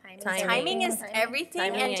timing is everything,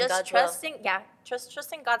 Timing and and just God's trusting,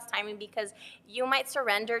 trusting God's timing, because you might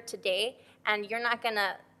surrender today and you're not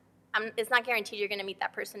gonna. It's not guaranteed you're going to meet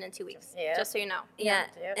that person in 2 weeks, just so you know. Yeah,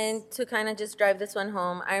 Yes. and to kind of just drive this one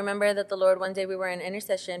home, I remember that the Lord, one day we were in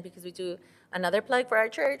intercession, because we do another plug for our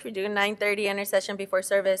church. We do 9:30 intercession before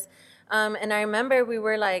service. And I remember we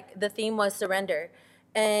were like, the theme was surrender.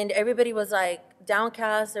 And everybody was like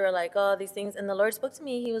downcast. They were like, oh, these things. And the Lord spoke to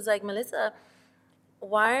me. He was like, Melissa,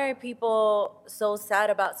 why are people so sad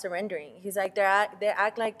about surrendering? He's like, they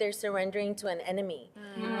act like they're surrendering to an enemy.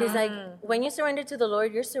 He's like, when you surrender to the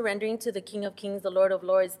Lord, you're surrendering to the King of Kings, the Lord of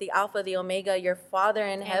Lords, the Alpha, the Omega, your Father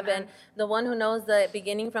in heaven, the one who knows the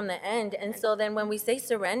beginning from the end. And so then when we say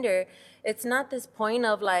surrender, it's not this point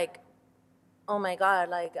of like, oh my God,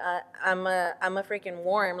 like I'm a freaking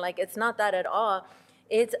worm. Like, it's not that at all.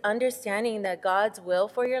 It's understanding that God's will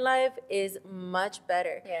for your life is much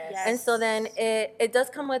better. Yes. And so then it does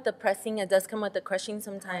come with the pressing, it does come with the crushing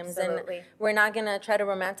sometimes. Absolutely. And we're not going to try to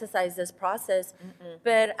romanticize this process.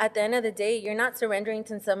 But at the end of the day, you're not surrendering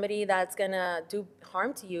to somebody that's going to do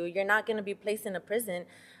harm to you. You're not going to be placed in a prison.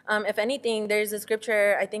 If anything, there's a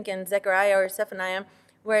scripture, I think in Zechariah or Zephaniah,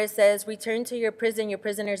 where it says, return to your prison, your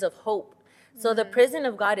prisoners of hope. So the prison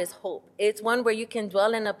of God is hope. It's one where you can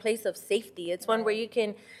dwell in a place of safety. It's one where you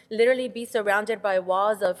can literally be surrounded by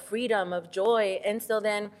walls of freedom, of joy. And so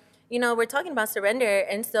then, we're talking about surrender.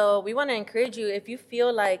 And so we want to encourage you, if you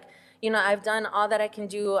feel like, I've done all that I can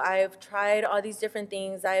do. I've tried all these different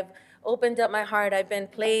things. I've opened up my heart. I've been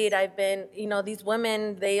played. I've been, these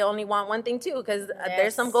women, they only want one thing too, because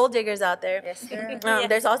there's some gold diggers out there. Yes, sir.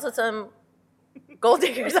 There's also some gold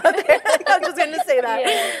diggers out there. I'm just going to say that.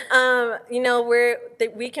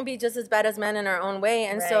 We can be just as bad as men in our own way.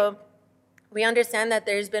 And so we understand that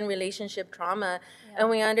there's been relationship trauma. And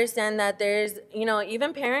we understand that there's,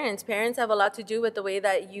 even parents have a lot to do with the way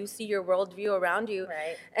that you see your worldview around you.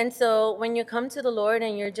 Right. And so when you come to the Lord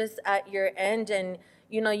and you're just at your end and,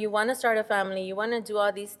 you want to start a family, you want to do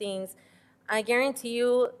all these things, I guarantee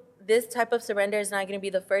you, this type of surrender is not going to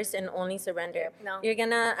be the first and only surrender. No. You're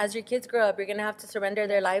going to, as your kids grow up, you're going to have to surrender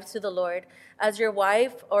their lives to the Lord. As your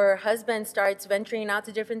wife or husband starts venturing out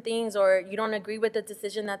to different things, or you don't agree with the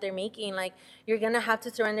decision that they're making, like, you're going to have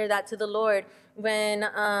to surrender that to the Lord. When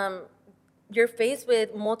you're faced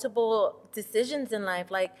with multiple decisions in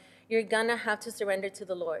life, like, you're going to have to surrender to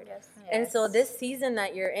the Lord. Yes. And so this season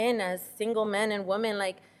that you're in as single men and women,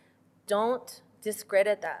 like, don't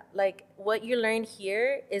discredit that. Like, what you learn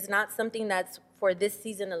here is not something that's for this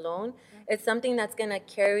season alone. It's something that's going to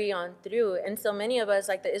carry on through. And so many of us,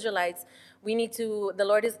 like the Israelites, the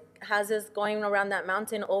Lord has us going around that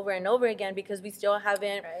mountain over and over again because we still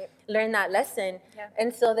haven't learned that lesson. Yeah.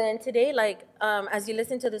 And so then today, like, as you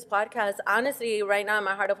listen to this podcast, honestly, right now in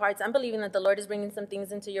my heart of hearts, I'm believing that the Lord is bringing some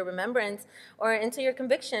things into your remembrance or into your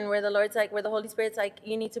conviction where the Holy Spirit's like,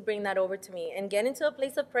 you need to bring that over to me and get into a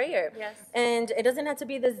place of prayer. Yes. And it doesn't have to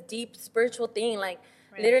be this deep spiritual thing. Like,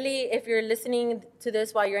 literally, if you're listening to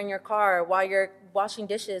this while you're in your car, while you're washing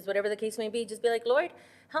dishes, whatever the case may be, just be like, Lord,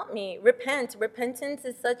 help me. Repent. Repentance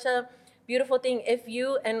is such a beautiful thing.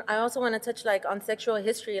 And I also want to touch like on sexual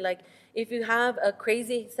history. Like, if you have a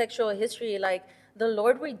crazy sexual history, like, the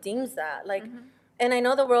Lord redeems that. Like, and I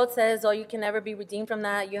know the world says, oh, you can never be redeemed from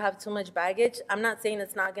that. You have too much baggage. I'm not saying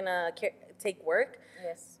it's not going to take work.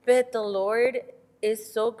 Yes. But the Lord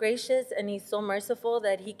is so gracious and he's so merciful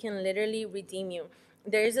that he can literally redeem you.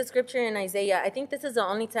 There is a scripture in Isaiah. I think this is the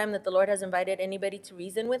only time that the Lord has invited anybody to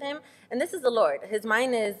reason with him. And this is the Lord. His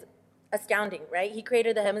mind is astounding, right? He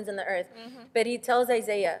created the heavens and the earth. But he tells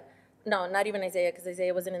Isaiah, no, not even Isaiah, because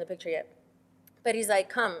Isaiah wasn't in the picture yet. But he's like,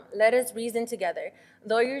 come, let us reason together.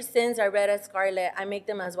 Though your sins are red as scarlet, I make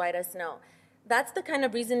them as white as snow. That's the kind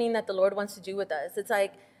of reasoning that the Lord wants to do with us. It's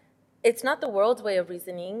like, it's not the world's way of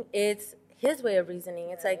reasoning. It's his way of reasoning.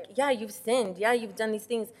 It's like, yeah, you've sinned. Yeah, you've done these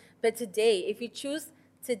things. But today, if you choose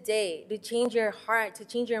today to change your heart, to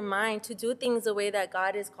change your mind, to do things the way that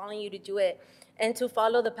God is calling you to do it, and to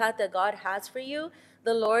follow the path that God has for you,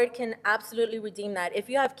 the Lord can absolutely redeem that. If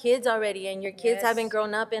you have kids already and your kids haven't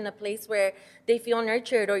grown up in a place where they feel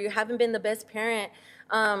nurtured, or you haven't been the best parent,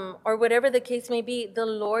 or whatever the case may be, the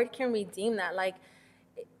Lord can redeem that. Like,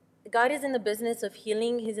 God is in the business of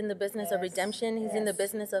healing. He's in the business of redemption. He's in the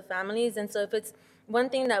business of families. And so if it's one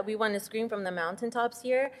thing that we want to scream from the mountaintops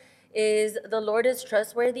here, is the Lord is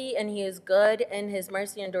trustworthy and he is good and his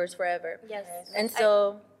mercy endures forever. Yes. And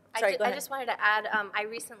so, go ahead. I just wanted to add, I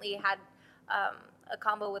recently had a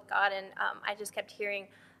combo with God, and I just kept hearing,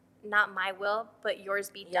 not my will, but yours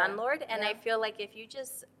be done, Lord. And I feel like if you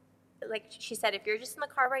just, like she said, if you're just in the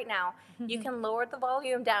car right now, you can lower the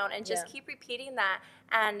volume down and just keep repeating that,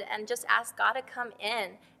 and just ask God to come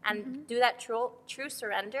in and do that true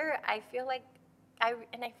surrender. I feel like I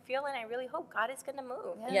really hope God is going to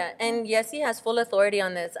move. Yeah, and Yesi has full authority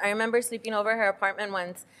on this. I remember sleeping over her apartment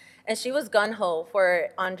once, and she was gun-ho for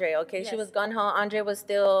Andre, okay? She was gun-ho. Andre was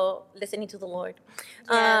still listening to the Lord.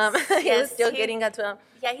 He was still getting it to him.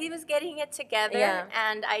 Yeah, he was getting it together,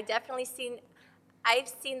 and I definitely I've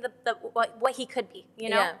seen the what he could be, you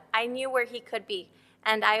know? Yeah. I knew where he could be,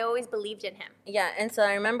 and I always believed in him. Yeah, and so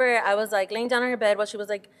I remember I was like laying down on her bed while she was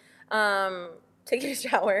like taking a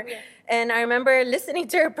shower. Yeah. And I remember listening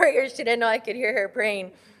to her prayers. She didn't know I could hear her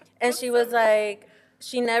praying. And she was like,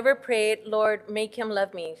 she never prayed, Lord, make him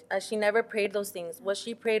love me. She never prayed those things. What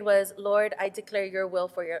she prayed was, Lord, I declare your will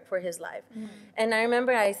for his life. And I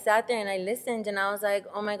remember I sat there and I listened, and I was like,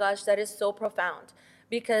 oh my gosh, that is so profound.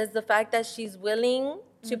 Because the fact that she's willing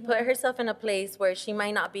to put herself in a place where she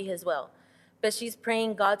might not be his will, but she's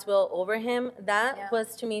praying God's will over him, that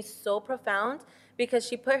was to me so profound, because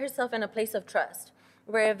she put herself in a place of trust,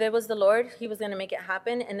 where if it was the Lord, he was going to make it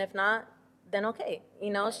happen, and if not, then okay.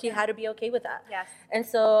 You know, she had to be okay with that. Yes. And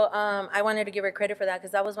so I wanted to give her credit for that,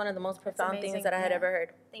 because that was one of the most profound things that I had ever heard.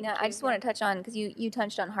 I just want to touch on, because you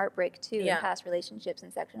touched on heartbreak too in past relationships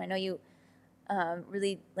and section. I know you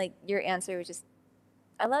really, like, your answer was just,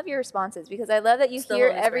 I love your responses, because I love that you hear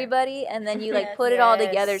everybody and then you like put it all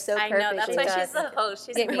together so perfectly. I know, that's why she's the host.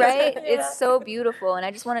 She's right? It's so beautiful. And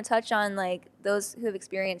I just want to touch on like those who have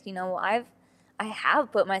experienced, you know, I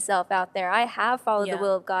have put myself out there. I have followed the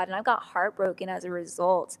will of God, and I've got heartbroken as a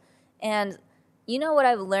result. And you know what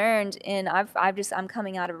I've learned, and I'm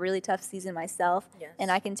coming out of a really tough season myself,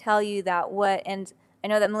 and I can tell you that and I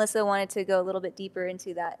know that Melissa wanted to go a little bit deeper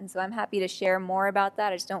into that, and so I'm happy to share more about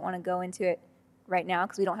that. I just don't want to go into it right now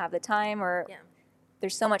because we don't have the time, or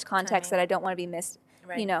there's so much context that I don't want to be missed,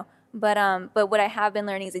 you know. But what I have been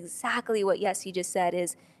learning is exactly what you just said,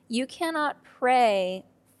 is you cannot pray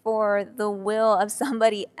for the will of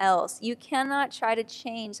somebody else. You cannot try to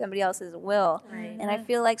change somebody else's will. And I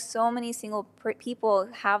feel like so many single people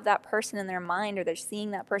have that person in their mind, or they're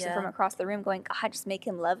seeing that person from across the room going, God, just make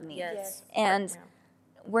him love me. And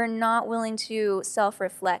we're not willing to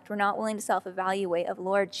self-reflect. We're not willing to self-evaluate of,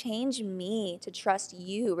 Lord, change me to trust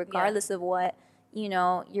you regardless of what, you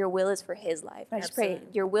know, your will is for his life. And I just pray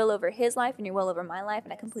your will over his life and your will over my life,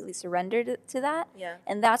 and I completely surrender to that.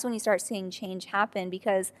 And that's when you start seeing change happen,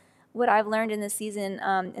 because what I've learned in this season,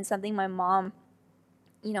 and something my mom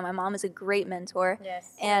is a great mentor,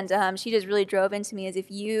 and she just really drove into me, is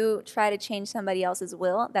if you try to change somebody else's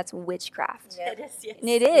will, that's witchcraft. It is, yes. And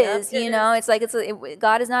it is, you know, it's like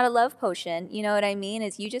God is not a love potion, you know what I mean?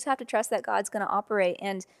 Is you just have to trust that God's going to operate.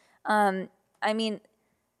 And I mean,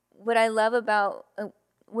 what I love about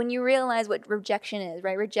when you realize what rejection is,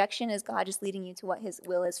 right? Rejection is God just leading you to what his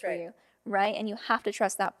will is for you, right? And you have to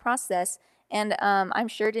trust that process. And I'm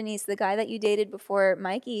sure, Denise, the guy that you dated before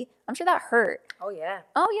Mikey, I'm sure that hurt. Oh, yeah.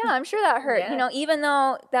 I'm sure that hurt, you know, even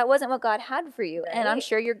though that wasn't what God had for you. And I'm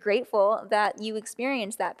sure you're grateful that you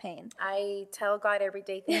experienced that pain. I tell God every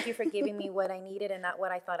day, thank you for giving me what I needed and not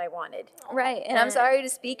what I thought I wanted. Right. And I'm sorry to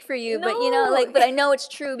speak for you, but, you know, but I know it's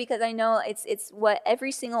true, because I know it's what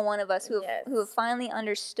every single one of us who have finally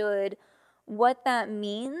understood what that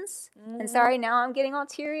means, and sorry, now I'm getting all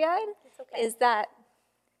teary-eyed, okay. is that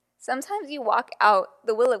sometimes you walk out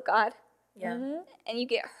the will of God Yeah. and you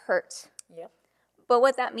get hurt. Yep. But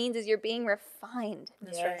what that means is you're being refined.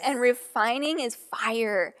 That's right. And refining is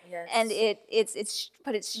fire. Yes. And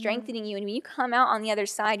it's strengthening you. And when you come out on the other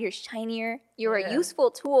side, you're shinier. You're a useful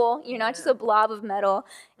tool. You're not just a blob of metal.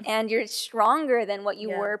 And you're stronger than what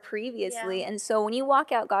you were previously. Yeah. And so when you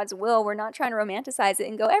walk out God's will, we're not trying to romanticize it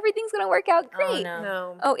and go, everything's going to work out great. Oh, no.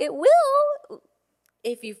 No. Oh, it will.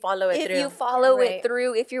 If you follow it If through. you follow Right. it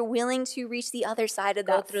through, if you're willing to reach the other side of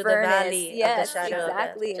Go that through the furnace. valley of the Yes, shadow of death.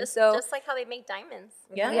 exactly. And Just, so, just like how they make diamonds.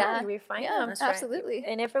 Yeah. yeah, You refine yeah, them. That's right. absolutely.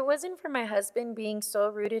 And if it wasn't for my husband being so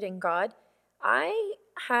rooted in God,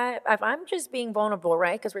 if I'm just being vulnerable,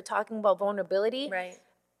 right? Because we're talking about vulnerability. Right.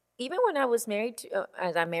 Even when I was married to,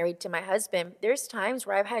 as I'm married to my husband, there's times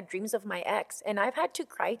where I've had dreams of my ex, and I've had to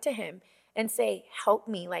cry to him and say, "Help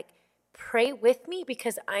me, like, pray with me,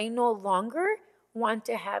 because I no longer want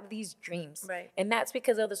to have these dreams." Right. And that's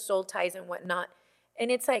because of the soul ties and whatnot.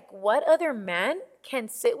 And it's like, what other man can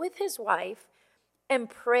sit with his wife and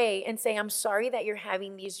pray and say, "I'm sorry that you're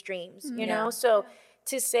having these dreams," you know? So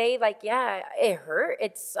to say, like, yeah, it hurt,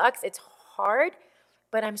 it sucks, it's hard,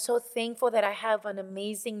 but I'm so thankful that I have an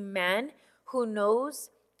amazing man who knows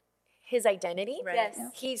his identity. Right. Yes.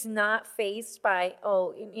 He's not faced by,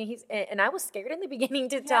 and I was scared in the beginning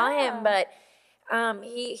to tell him, but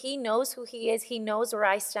he knows who he is. He knows where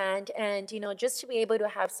I stand. And, just to be able to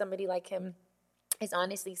have somebody like him is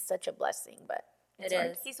honestly such a blessing, but It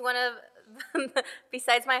is. He's one of,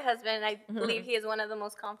 besides my husband, I believe he is one of the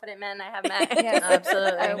most confident men I have met. Yes,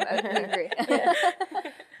 Absolutely. I agree.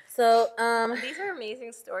 So, These are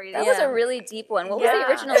amazing stories. That was a really deep one. What was Yeah, the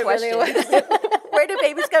original it really question? where do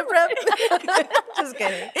babies come from? Just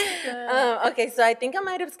kidding. Okay, so I think I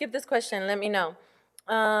might have skipped this question. Let me know.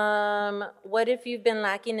 What if you've been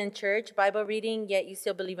lacking in church, Bible reading, yet you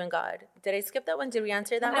still believe in God? Did I skip that one? Did we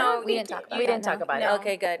answer that No, one? we didn't talk about we that, didn't talk no. about No. it.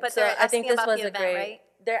 Okay, good. But So they're I think asking this about was the a event, great. right?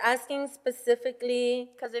 They're asking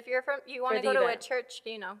specifically. Because if you want For to go the to a event. church,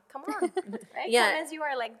 come on. Right? Yeah. Come as you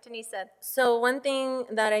are, like Denise said. So one thing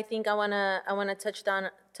that I think I wanna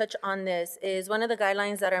touch on this is one of the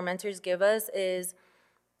guidelines that our mentors give us is.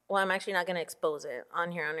 Well, I'm actually not going to expose it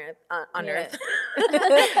on here on Earth,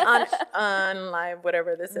 on live,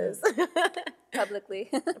 whatever this is,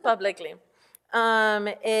 Publicly. publicly,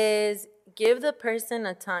 is give the person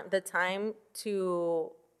the time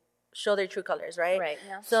to show their true colors, right? Right.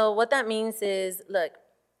 Yeah. So what that means is, look,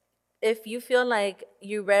 if you feel like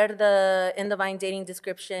you read the In Divine Dating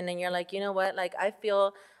description and you're like, you know what, like I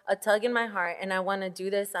feel a tug in my heart and I want to do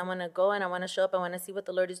this, I want to go and I want to show up, I want to see what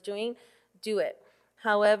the Lord is doing, do it.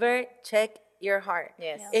 However, check your heart.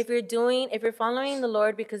 Yes. If you're following the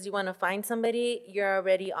Lord because you want to find somebody, you're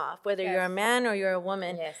already off. Whether you're a man or you're a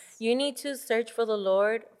woman, Yes. you need to search for the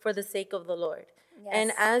Lord for the sake of the Lord. Yes.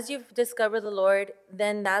 And as you discover the Lord,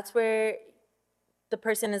 then that's where the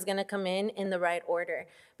person is going to come in the right order.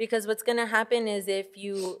 Because what's going to happen is if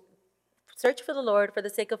you search for the Lord for the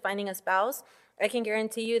sake of finding a spouse, I can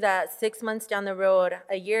guarantee you that 6 months down the road,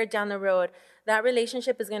 a year down the road, that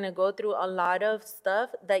relationship is going to go through a lot of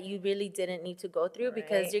stuff that you really didn't need to go through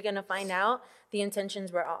because Right. you're going to find out the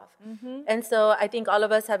intentions were off. And so I think all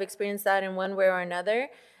of us have experienced that in one way or another.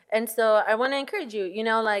 And so I want to encourage you,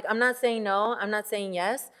 like I'm not saying no, I'm not saying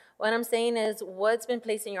yes. What I'm saying is what's been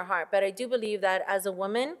placed in your heart. But I do believe that as a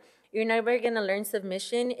woman, you're never going to learn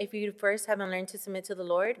submission if you first haven't learned to submit to the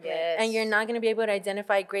Lord. Yes. And you're not going to be able to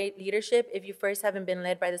identify great leadership if you first haven't been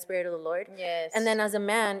led by the Spirit of the Lord. Yes. And then as a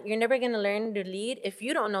man, you're never going to learn to lead if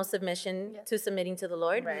you don't know submission to submitting to the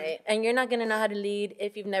Lord. Right. And you're not going to know how to lead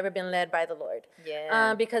if you've never been led by the Lord.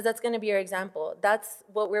 Yeah. Because that's going to be your example. That's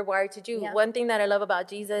what we're wired to do. Yeah. One thing that I love about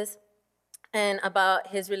Jesus and about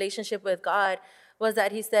his relationship with God was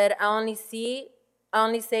that he said, I only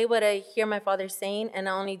say what I hear my Father saying, and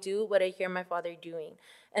I only do what I hear my Father doing.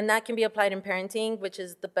 And that can be applied in parenting, which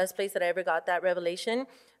is the best place that I ever got that revelation.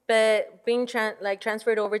 But being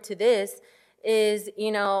transferred over to this is,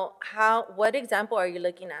 what example are you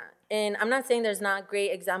looking at? And I'm not saying there's not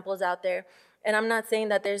great examples out there, and I'm not saying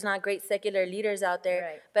that there's not great secular leaders out there.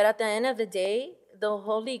 Right. But at the end of the day, the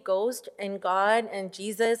Holy Ghost and God and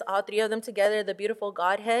Jesus, all three of them together, the beautiful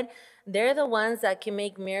Godhead, they're the ones that can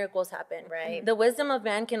make miracles happen. Right. The wisdom of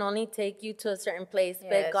man can only take you to a certain place. Yes.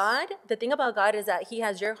 But God, the thing about God is that he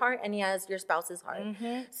has your heart and he has your spouse's heart.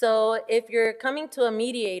 So if you're coming to a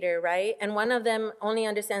mediator, right, and one of them only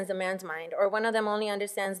understands the man's mind, or one of them only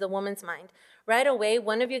understands the woman's mind, right away,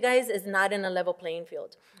 one of you guys is not in a level playing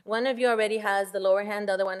field. One of you already has the lower hand,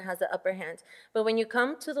 the other one has the upper hand. But when you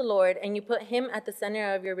come to the Lord and you put him at the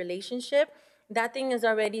center of your relationship, that thing is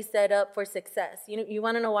already set up for success. You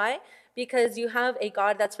want to know why? Because you have a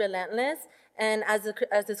God that's relentless. And as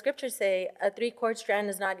the scriptures say, a 3-cord strand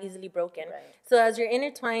is not easily broken. Right. So as you're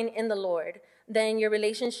intertwined in the Lord, then your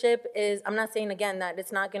relationship is, I'm not saying again that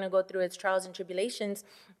it's not going to go through its trials and tribulations,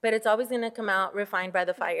 but it's always going to come out refined by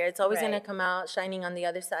the fire. It's always going to come out shining on the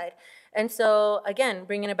other side. And so, again,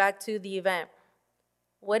 bringing it back to the event,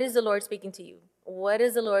 what is the Lord speaking to you? What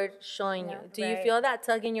is the Lord showing you? Do you feel that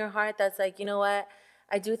tug in your heart that's like, you know what?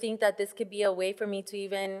 I do think that this could be a way for me to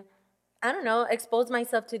even, I don't know, expose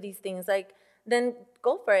myself to these things. Like, then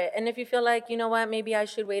go for it. And if you feel like, you know what, maybe I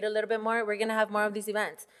should wait a little bit more, we're going to have more of these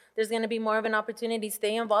events. There's going to be more of an opportunity.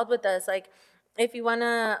 Stay involved with us. Like, if you want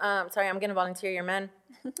to, sorry, I'm going to volunteer your man.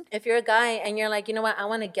 If you're a guy and you're like, you know what, I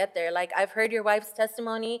want to get there. Like, I've heard your wife's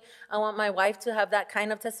testimony. I want my wife to have that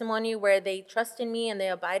kind of testimony where they trust in me and they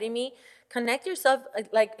abide in me. Connect yourself,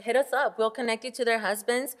 like, hit us up. We'll connect you to their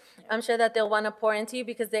husbands. I'm sure that they'll want to pour into you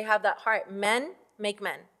because they have that heart. Men make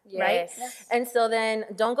men, right? Yes. And so then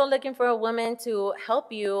don't go looking for a woman to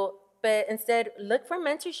help you, but instead look for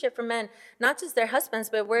mentorship for men, not just their husbands,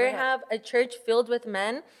 but we have a church filled with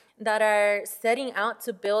men that are setting out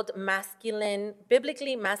to build masculine,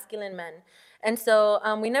 biblically masculine men. And so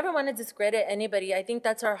we never want to discredit anybody. I think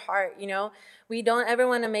that's our heart, you know. We don't ever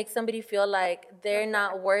want to make somebody feel like they're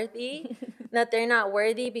not worthy, that they're not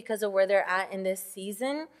worthy because of where they're at in this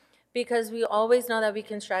season, because we always know that we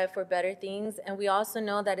can strive for better things. And we also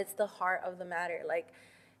know that it's the heart of the matter. Like,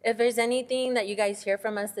 if there's anything that you guys hear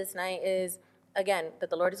from us this night is, again, that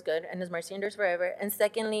the Lord is good and his mercy endures forever. And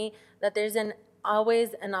secondly, that there's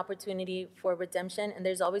always an opportunity for redemption, and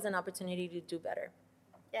there's always an opportunity to do better.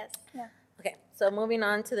 Yes. Yeah. Okay, so moving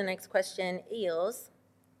on to the next question is,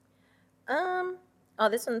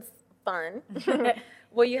 this one's fun.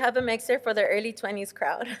 Will you have a mixer for the early 20s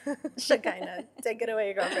crowd? Shekinah, take it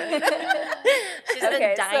away, girlfriend. She's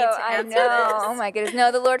been dying to answer this. Oh my goodness.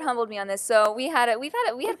 No, the Lord humbled me on this. So we had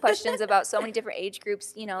questions about so many different age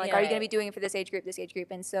groups. You know, like, are you going to be doing it for this age group,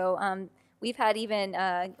 and so we've had even.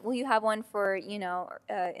 Will you have one for in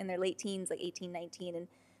their late teens, like 18, 19, and.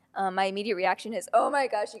 My immediate reaction is, oh my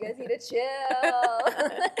gosh, you guys need to chill.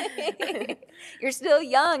 You're still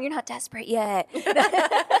young. You're not desperate yet.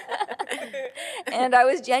 And I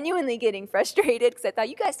was genuinely getting frustrated because I thought,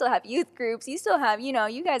 you guys still have youth groups. You still have, you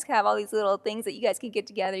guys have all these little things that you guys can get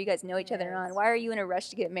together. You guys know each other on. Why are you in a rush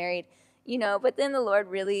to get married? But then the Lord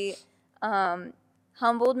really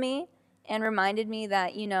humbled me and reminded me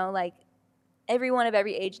that, like, everyone of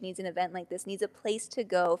every age needs an event like this, needs a place to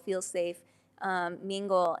go, feel safe,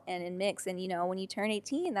 mingle and mix. And when you turn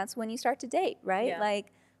 18, that's when you start to date, right? Yeah.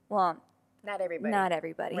 Like, well, not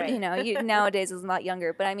everybody, right. Nowadays is a lot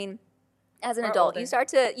younger, but I mean, as an adult, older. you start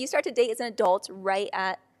to date as an adult right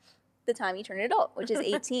at the time you turn an adult, which is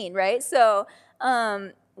 18, right? So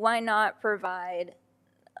why not provide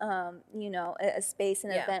a space,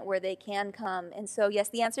 an event where they can come? And so yes,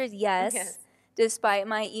 the answer is yes. Despite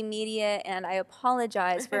my immediate, and I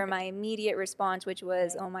apologize for my immediate response, which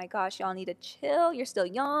was, oh my gosh, y'all need to chill. You're still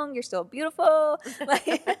young. You're still beautiful.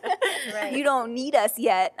 Like, you don't need us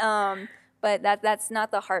yet. But that's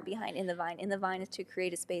not the heart behind In the Vine. In the Vine is to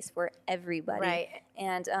create a space for everybody. Right.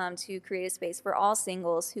 And to create a space for all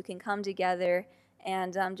singles who can come together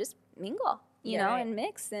and just mingle. And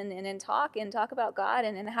mix and talk about God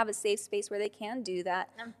and have a safe space where they can do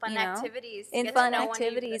that. And fun activities.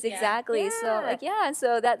 Exactly. Yeah. So,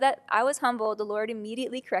 so that I was humbled. The Lord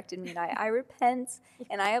immediately corrected me. And I repent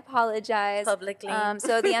and I apologize. Publicly.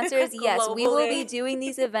 So the answer is yes. We will be doing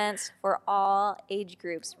these events for all age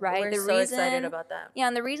groups, right? We're excited about that. Yeah,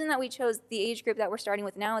 and the reason that we chose the age group that we're starting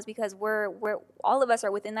with now is because we're all of us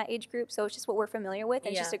are within that age group, so it's just what we're familiar with,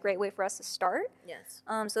 and it's just a great way for us to start. Yes.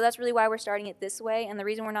 So that's really why we're starting it this way, and the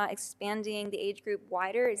reason we're not expanding the age group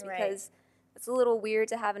wider is because it's a little weird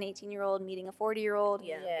to have an 18-year-old meeting a 40-year-old.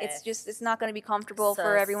 Yeah. It's not going to be comfortable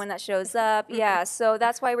for everyone that shows up. Yeah, so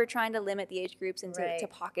that's why we're trying to limit the age groups into to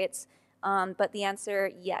pockets. But the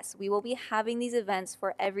answer, yes, we will be having these events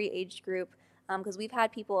for every age group because we've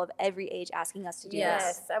had people of every age asking us to do this.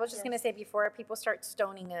 Yes, I was just going to say before people start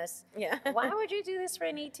stoning us, why would you do this for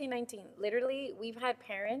an 18, 19? Literally, we've had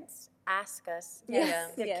parents ask us.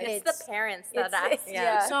 Yes. It's the parents that ask.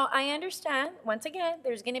 So I understand, once again,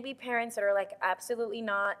 there's going to be parents that are like, absolutely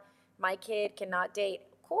not, my kid cannot date.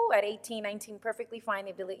 Cool, at 18, 19, perfectly fine.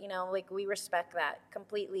 Like, we respect that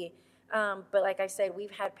completely. But like I said,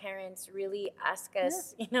 we've had parents really ask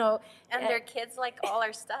us, and their kids like all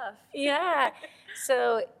our stuff. Yeah.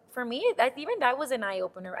 So for me, that was an eye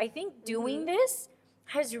opener. I think doing this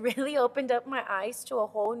has really opened up my eyes to a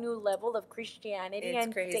whole new level of Christianity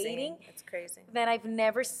and dating. It's crazy. That I've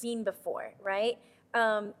never seen before, right?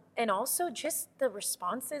 And also just the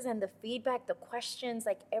responses and the feedback, the questions,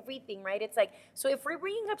 like everything, right? It's like, so if we're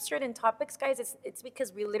bringing up certain topics, guys, it's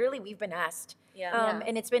because we've been asked.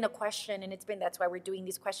 And it's been a question, and that's why we're doing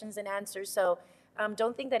these questions and answers. So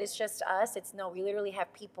don't think that it's just us. We literally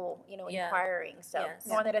have people, inquiring. So I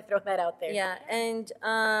wanted to throw that out there. Yeah, and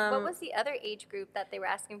what was the other age group that they were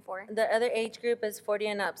asking for? the other age group is 40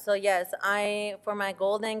 and up. So yes, for my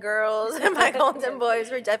golden girls and my golden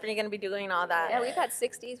boys, we're definitely going to be doing all that. Yeah, we've had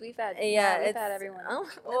 60s. We've had everyone.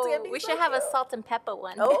 We should have a salt and pepper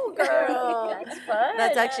one. Oh, girl. That's fun.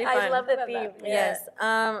 That's actually fun. I love the theme. Yes.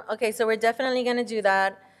 Okay, so we're definitely going to do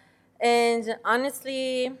that. And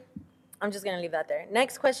honestly, I'm just going to leave that there.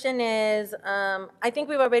 Next question is, I think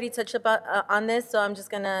we've already touched on this, so I'm just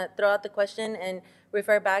going to throw out the question and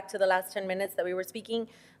refer back to the last 10 minutes that we were speaking.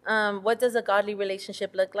 What does a godly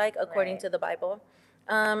relationship look like according to the Bible?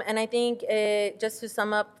 And I think just to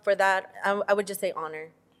sum up for that, I would just say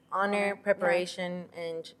honor, preparation,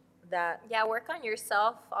 and that. Yeah, work on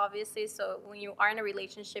yourself, obviously. So when you are in a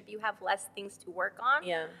relationship, you have less things to work on.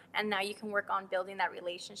 Yeah. And now you can work on building that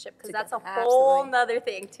relationship, because that's a Absolutely. whole nother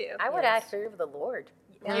thing, too. I would add fear of the Lord.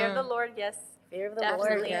 Fear of the Lord, yes. Fear of the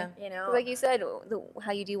Definitely. Lord, Yeah. Like you said,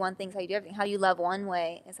 how you do one thing is how you do everything. How you love one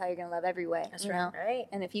way is how you're going to love every way. That's you know? right.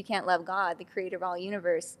 And if you can't love God, the creator of all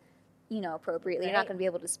universe, appropriately, you're not Right. going to be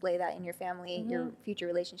able to display that in your family, your future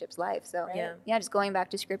relationships life. So, Yeah. just going back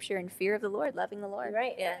to scripture and fear of the Lord, loving the Lord.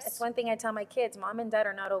 Right. Yes. It's one thing I tell my kids. Mom and dad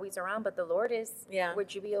are not always around, but the Lord is. Yeah.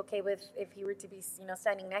 Would you be okay with if he were to be,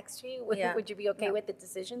 standing next to you? Would, Yeah. would you be okay with the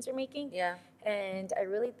decisions you're making? Yeah. And I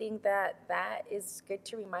really think that is good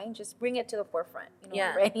to remind. Just bring it to the forefront.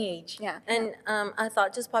 Yeah. For any age. Yeah. And a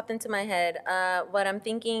thought just popped into my head. What I'm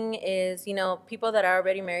thinking is, people that are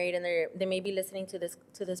already married and they may be listening to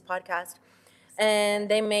this podcast, and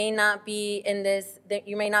they may not be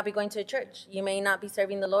you may not be going to a church. You may not be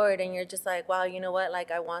serving the Lord, and you're just like, wow, you know what? Like,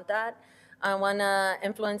 I want that. I want to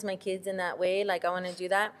influence my kids in that way. Like, I want to do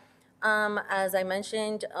that. As I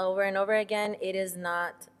mentioned over and over again, it is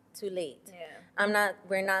not too late. Yeah.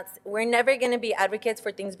 We're never going to be advocates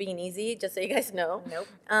for things being easy, just so you guys know. Nope.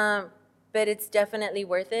 But it's definitely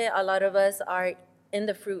worth it. A lot of us are in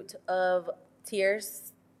the fruit of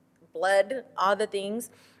tears, blood, all the things,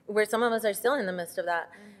 where some of us are still in the midst of that.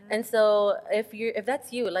 And so if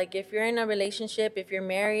that's you, like if you're in a relationship, if you're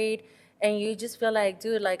married and you just feel like,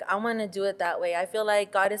 dude, like I want to do it that way. I feel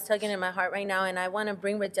like God is tugging in my heart right now and I want to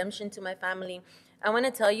bring redemption to my family. I want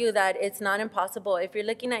to tell you that it's not impossible. If you're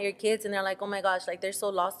looking at your kids and they're like, oh my gosh, like they're so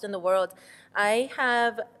lost in the world. I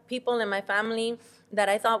have people in my family that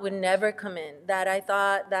I thought would never come in, that I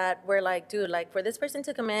thought that were like, dude, like for this person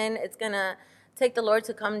to come in, it's going to take the Lord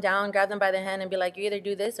to come down, grab them by the hand and be like, you either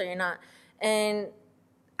do this or you're not. And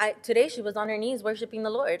today she was on her knees worshiping the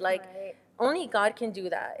Lord. Like, only God can do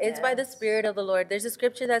that. It's by the Spirit of the Lord. There's a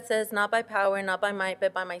scripture that says, not by power, not by might,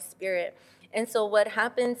 but by my Spirit. And so what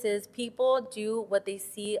happens is people do what they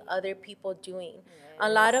see other people doing. A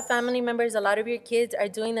lot of family members, a lot of your kids are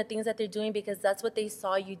doing the things that they're doing because that's what they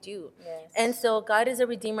saw you do. And so God is a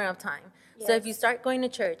redeemer of time. So if you start going to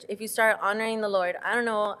church, if you start honoring the Lord, I don't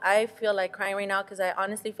know, I feel like crying right now because I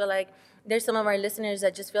honestly feel like there's some of our listeners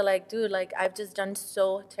that just feel like, dude, like I've just done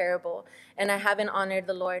so terrible and I haven't honored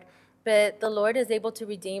the Lord. But the Lord is able to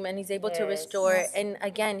redeem and he's able to restore. And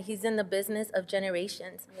again, he's in the business of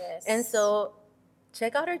generations. And so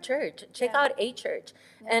check out our church. Check out a church.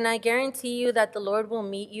 And I guarantee you that the Lord will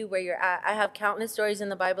meet you where you're at. I have countless stories in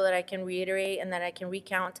the Bible that I can reiterate and that I can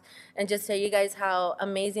recount and just tell you guys how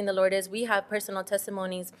amazing the Lord is. We have personal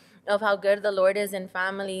testimonies of how good the Lord is in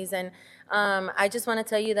families. And I just want to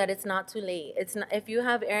tell you that it's not too late. It's not, if you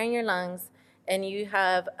have air in your lungs and you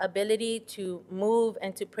have ability to move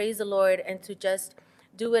and to praise the Lord and to just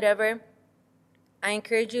do whatever, I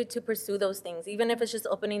encourage you to pursue those things, even if it's just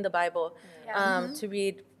opening the Bible to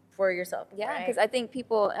read for yourself. Yeah, because I think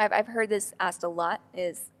people, I've heard this asked a lot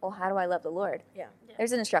is, well, how do I love the Lord? Yeah.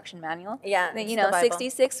 There's an instruction manual. Yeah, You it's know, the Bible.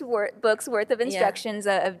 66 books worth of instructions,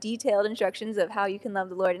 of detailed instructions of how you can love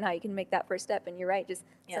the Lord and how you can make that first step. And you're right, just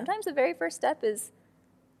sometimes the very first step is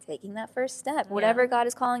taking that first step. Whatever God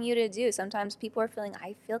is calling you to do. Sometimes people are feeling,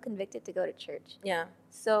 I feel convicted to go to church. Yeah.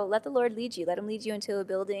 So let the Lord lead you. Let him lead you into a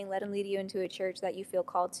building. Let him lead you into a church that you feel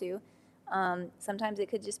called to. Sometimes it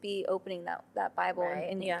could just be opening that Bible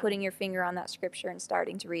and Yeah. putting your finger on that scripture and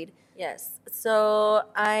starting to read. Yes. So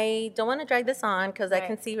I don't want to drag this on because I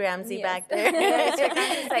can see Ramsey Yes. back there. Yes,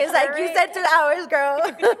 He's like, you said 2 hours, girl.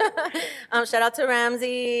 Shout out to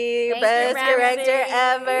Ramsey, Thank you, best director Ramsey.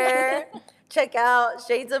 ever. Check out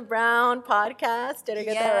Shades of Brown podcast. Did I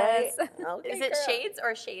get that right? Okay, Is it girl. shades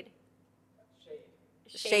or shade?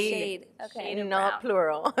 Shade. Okay. Shade of Not brown.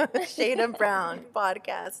 plural. Shade of Brown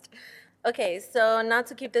podcast. Okay, so not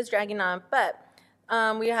to keep this dragging on, but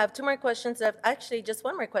we have 2 more questions left. Actually, just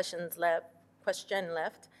 1 more question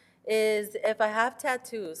left is if I have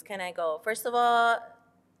tattoos, can I go? First of all,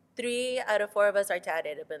 3 out of 4 of us are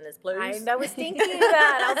tatted up in this place. I was thinking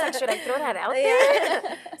that. I was like, should I throw that out there?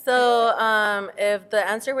 Yeah. So if the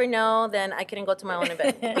answer were no, then I couldn't go to my own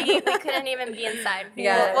event. We couldn't even be inside.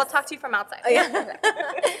 Yes. We'll talk to you from outside. Yeah.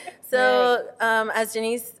 So, as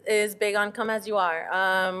Janice is big on come as you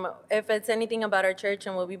are, if it's anything about our church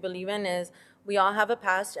and what we believe in is we all have a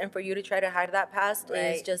past, and for you to try to hide that past is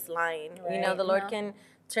Right. just lying. You know, Right. the Lord can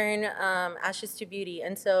turn ashes to beauty.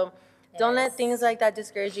 And so don't let things like that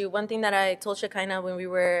discourage you. One thing that I told Shekinah when we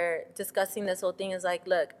were discussing this whole thing is like,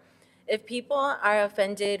 look, if people are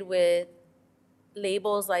offended with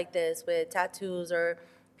labels like this, with tattoos or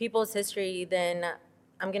people's history, then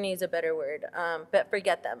I'm going to use a better word, but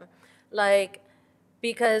forget them. Like,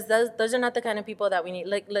 because those are not the kind of people that we need.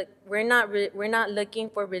 Like, look, we're not looking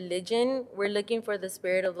for religion. We're looking for the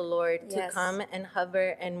Spirit of the Lord to Yes. come and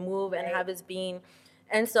hover and move and have His being.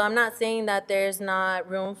 And so I'm not saying that there's not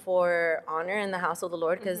room for honor in the house of the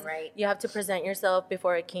Lord, because Right. you have to present yourself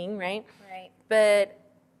before a king, right? Right. But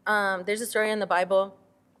there's a story in the Bible.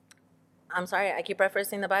 I'm sorry, I keep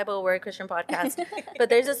referencing the Bible. We're a Christian podcast. But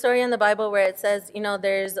there's a story in the Bible where it says, you know,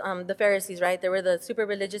 there's the Pharisees, right? They were the super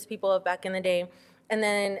religious people of back in the day. And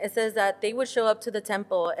then it says that they would show up to the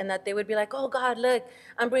temple and that they would be like, oh, God, look,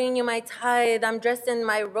 I'm bringing you my tithe. I'm dressed in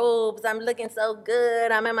my robes. I'm looking so good.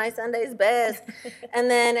 I'm at my Sunday's best. And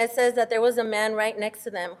then it says that there was a man right next to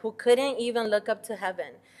them who couldn't even look up to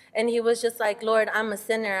heaven. And he was just like, Lord, I'm a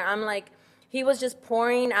sinner. He was just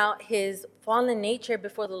pouring out his fallen nature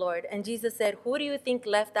before the Lord. And Jesus said, who do you think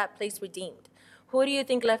left that place redeemed? Who do you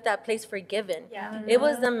think left that place forgiven? Yeah. It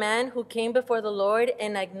was the man who came before the Lord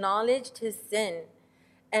and acknowledged his sin.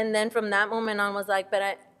 And then from that moment on was like,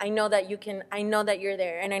 but I know that you can, I know that you're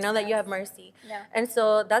there, and I know that you have mercy. Yeah. And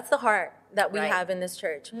so that's the heart that we Right. have in this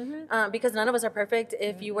church. Because none of us are perfect.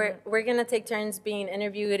 If you we're going to take turns being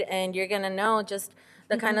interviewed, and you're going to know just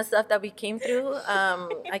the kind of stuff that we came through.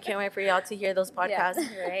 I can't wait for y'all to hear those podcasts.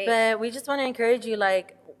 Right. But we just want to encourage you,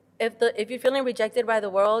 like, if you're feeling rejected by the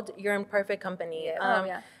world, you're in perfect company. Yeah.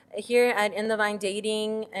 Yeah. Here at In the Vine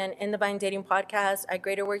Dating and In the Vine Dating podcast at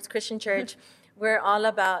Greater Works Christian Church, we're all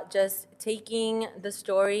about just taking the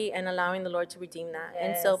story and allowing the Lord to redeem that.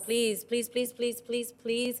 And so Yes. please, please, please, please, please,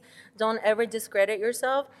 please don't ever discredit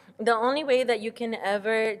yourself. The only way that you can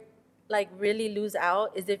ever like really lose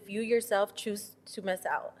out is if you yourself choose to miss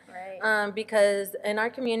out. Right. Because in our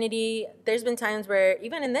community, there's been times where,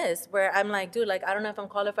 even in this, where I'm like, dude, like, I don't know if I'm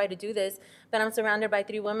qualified to do this, but I'm surrounded by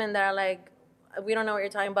 3 women that are like, we don't know what you're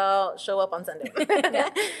talking about, show up on Sunday.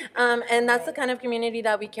 And that's the kind of community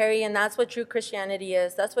that we carry, and that's what true Christianity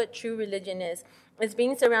is. That's what true religion is. It's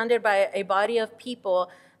being surrounded by a body of people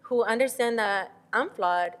who understand that I'm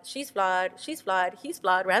flawed, she's flawed, he's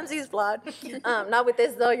flawed, Ramsey's flawed. Not with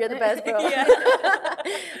this, though, you're the best, bro.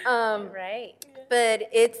 Right. But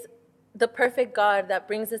it's the perfect God that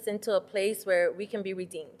brings us into a place where we can be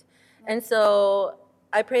redeemed. And so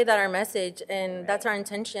I pray that our message, and that's our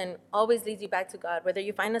intention, always leads you back to God. Whether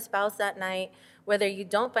you find a spouse that night, whether you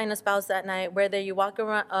don't find a spouse that night, whether you walk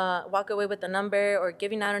away with a number or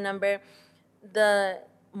giving out a number, the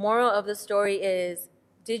moral of the story is,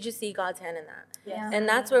 did you see God's hand in that? Yeah. And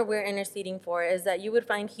that's where we're interceding for, is that you would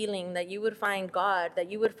find healing, that you would find God,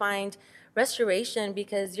 that you would find restoration,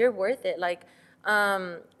 because you're worth it. Like,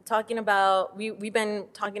 talking about, we've been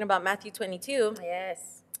talking about Matthew 22,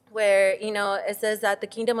 Yes. where, you know, it says that the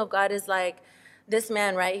kingdom of God is like this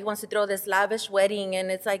man, right? He wants to throw this lavish wedding, and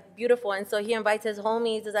it's like beautiful. And so he invites his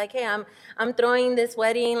homies. He's like, hey, I'm throwing this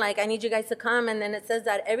wedding. Like, I need you guys to come. And then it says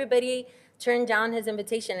that everybody turned down his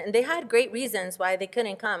invitation, and they had great reasons why they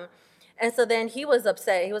couldn't come. And so then he was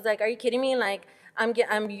upset. He was like, are you kidding me? Like,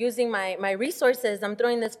 I'm using my resources. I'm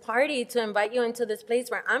throwing this party to invite you into this place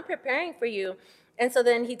where I'm preparing for you. And so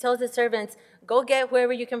then he tells his servants, go get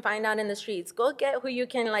whoever you can find out in the streets. Go get who you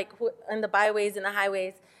can, like, in the byways and the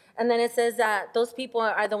highways. And then it says that those people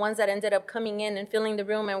are the ones that ended up coming in and filling the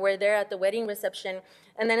room and were there at the wedding reception.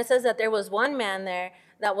 And then it says that there was one man there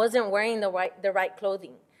that wasn't wearing the right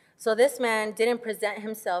clothing. So this man didn't present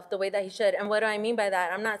himself the way that he should. And what do I mean by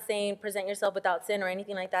that? I'm not saying present yourself without sin or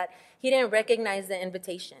anything like that. He didn't recognize the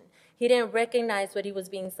invitation. He didn't recognize what he was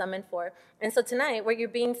being summoned for. And so tonight, what you're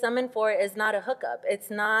being summoned for is not a hookup.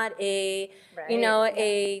 It's not a,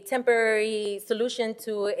 a temporary solution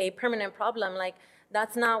to a permanent problem. Like,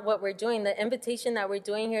 that's not what we're doing. The invitation that we're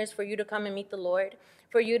doing here is for you to come and meet the Lord,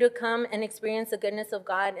 for you to come and experience the goodness of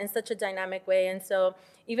God in such a dynamic way. And so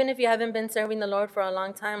even if you haven't been serving the Lord for a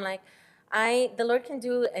long time, like, the Lord can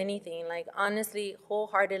do anything. Like, honestly,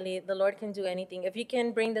 wholeheartedly, the Lord can do anything. If you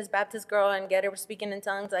can bring this Baptist girl and get her speaking in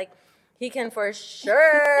tongues, like, he can for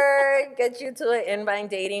sure get you to an invite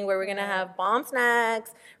dating where we're going to have bomb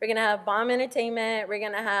snacks, we're going to have bomb entertainment, we're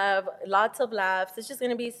going to have lots of laughs. It's just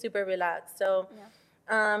going to be super relaxed. So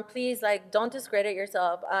please, like, don't discredit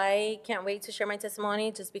yourself. I can't wait to share my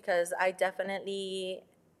testimony just because I definitely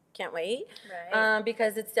can't wait.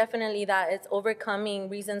 Because it's definitely that. It's overcoming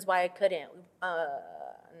reasons why I couldn't.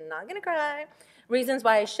 Not going to cry. Reasons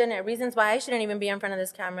why I shouldn't. Reasons why I shouldn't even be in front of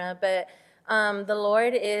this camera. But the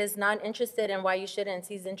Lord is not interested in why you shouldn't.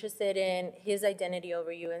 He's interested in his identity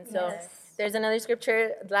over you. And so there's another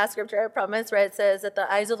scripture, last scripture I promise, where it says that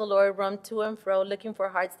the eyes of the Lord roam to and fro looking for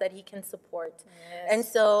hearts that he can support. And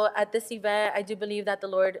so at this event, I do believe that the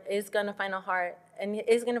Lord is going to find a heart, and he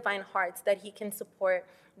is going to find hearts that he can support,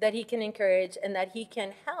 that he can encourage, and that he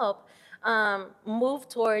can help move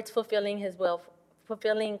towards fulfilling his will,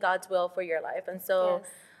 fulfilling God's will for your life. And so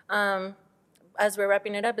as we're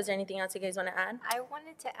wrapping it up, is there anything else you guys want to add? I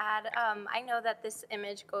wanted to add, I know that this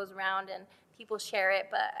image goes around and people share it,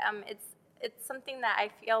 but it's something that I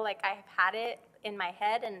feel like I've had it in my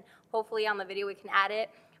head, and hopefully on the video we can add it.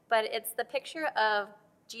 But it's the picture of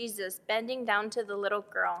Jesus bending down to the little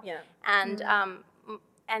girl,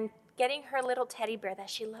 and getting her little teddy bear that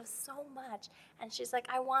she loves so much, and she's like,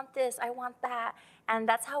 I want this, I want that. And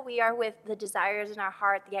that's how we are with the desires in our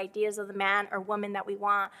heart, the ideas of the man or woman that we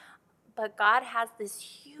want. But God has this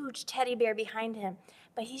huge teddy bear behind him,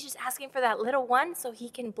 but he's just asking for that little one so he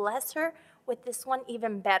can bless her with this one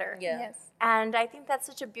even better. And I think that's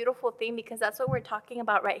such a beautiful thing, because that's what we're talking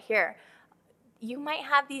about right here. You might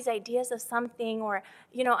have these ideas of something, or,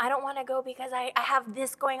 I don't want to go because I have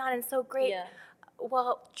this going on and so great.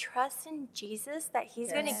 Well, trust in Jesus that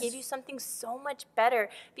he's going to give you something so much better,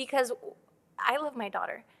 because I love my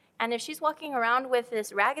daughter. And if she's walking around with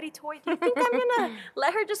this raggedy toy, do you think I'm going to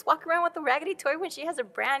let her just walk around with a raggedy toy when she has a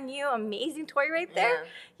brand new, amazing toy right there?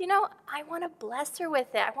 I want to bless her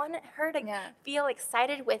with it. I want her to feel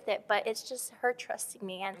excited with it, but it's just her trusting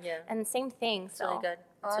me. And same thing. So. Really good.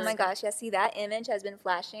 Oh my gosh, see, that image has been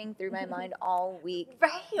flashing through my mind all week.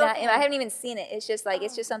 Right. I haven't even seen it. It's just like,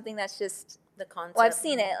 it's just something that's just, the concept. well, I've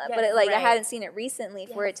seen it, but I hadn't seen it recently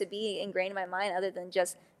for it to be ingrained in my mind, other than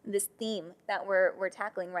just this theme that we're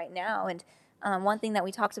tackling right now. And one thing that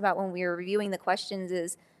we talked about when we were reviewing the questions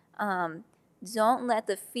is don't let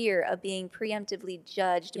the fear of being preemptively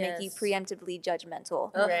judged make you preemptively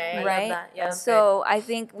judgmental. I love that. Yeah. So I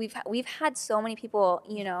think we've had so many people,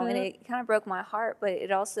 and it kind of broke my heart, but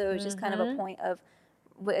it also is just kind of a point of,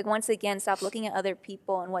 once again, stop looking at other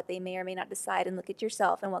people and what they may or may not decide, and look at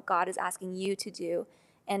yourself and what God is asking you to do,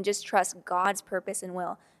 and just trust God's purpose and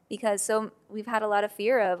will. Because we've had a lot of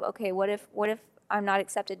fear of, okay, what if I'm not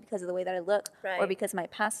accepted because of the way that I look, or because of my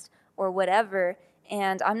past, or whatever,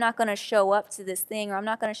 and I'm not going to show up to this thing, or I'm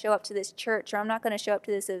not going to show up to this church, or I'm not going to show up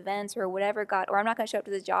to this event, or whatever or I'm not going to show up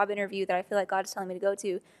to this job interview that I feel like God is telling me to go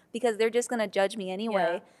to, because they're just going to judge me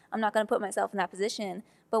anyway. I'm not going to put myself in that position.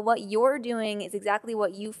 But what you're doing is exactly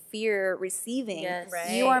what you fear receiving.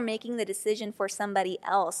 You are making the decision for somebody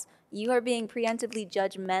else. You are being preemptively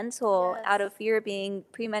judgmental out of fear of being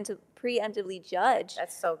preemptively judged.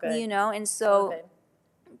 That's so good. And so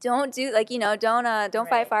don't do don't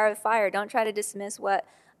fight fire with fire. Don't try to dismiss what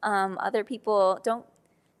other people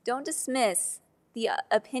don't dismiss the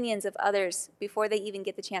opinions of others before they even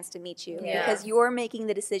get the chance to meet you, because you're making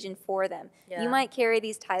the decision for them. You might carry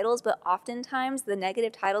these titles, but oftentimes the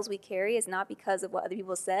negative titles we carry is not because of what other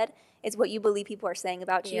people said. It's what you believe people are saying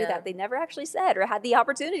about you that they never actually said or had the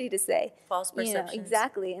opportunity to say. False perceptions.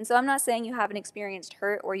 Exactly. And so I'm not saying you haven't experienced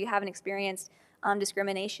hurt, or you haven't experienced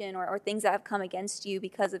discrimination or things that have come against you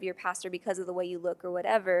because of your past, or because of the way you look, or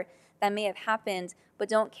whatever that may have happened, but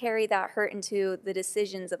don't carry that hurt into the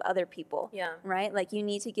decisions of other people. Right? Like, you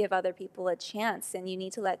need to give other people a chance, and you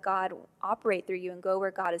need to let God operate through you and go where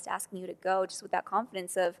God is asking you to go, just with that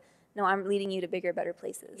confidence of, no, I'm leading you to bigger, better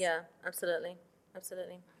places. Yeah, absolutely.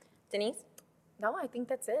 Denise? No, I think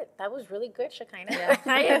that's it. That was really good, Shekinah.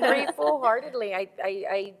 I agree full-heartedly.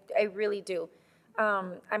 I really do.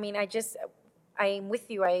 I I'm with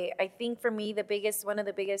you. I think for me, one of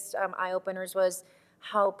the biggest eye openers was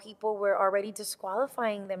how people were already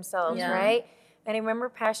disqualifying themselves, Yeah. right? And I remember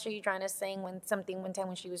Pastor Udrana saying one time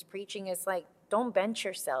when she was preaching, it's like, don't bench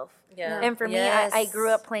yourself. Yeah. And for Yes. me, I grew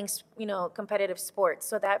up playing, competitive sports.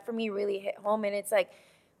 So that for me really hit home. And it's like,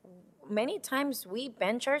 many times we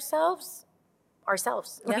bench ourselves.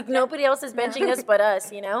 Like nobody else is benching us but us,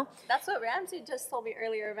 That's what Ramsey just told me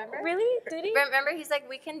earlier, remember? Really? Did he? Remember, he's like,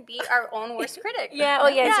 we can be our own worst critic. Yeah. Oh,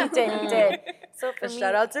 yes, he did. So for me,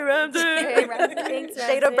 Shout out to Ramsey. Thanks,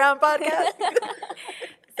 Shade of Ramsey. Brown podcast.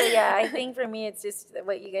 So yeah, I think for me, it's just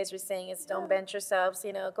what you guys were saying is don't bench yourselves.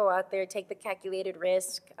 Go out there, take the calculated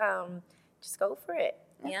risk. Just go for it.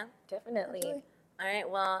 Yeah. Definitely. All right.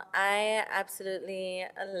 Well, I absolutely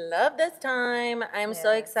love this time. I'm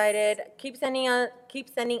so Yes. excited. Keep sending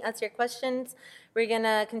us your questions. We're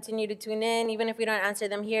gonna continue to tune in. Even if we don't answer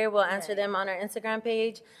them here, we'll answer them on our Instagram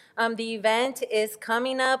page. The event is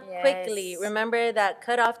coming up quickly. Yes. Remember that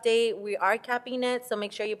cutoff date. We are capping it, so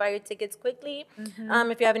make sure you buy your tickets quickly.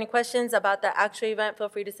 If you have any questions about the actual event, feel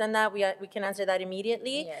free to send that. We can answer that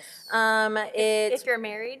immediately. Yes. It's If you're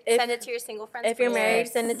married, if- send it to your single friends. if you're first. married,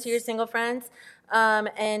 Yes. send it to your single friends.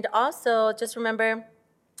 And also, just remember,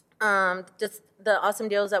 just the awesome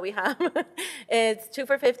deals that we have. It's 2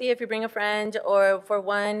 for $50 if you bring a friend, or for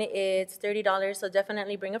one, it's $30. So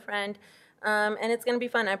definitely bring a friend. And it's gonna be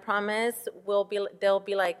fun. I promise. They'll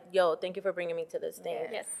be like, "Yo, thank you for bringing me to this thing."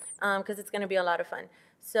 Yes. Because it's gonna be a lot of fun.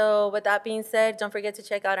 So with that being said, don't forget to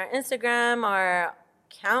check out our Instagram, our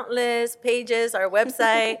countless pages, our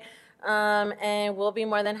website. And we'll be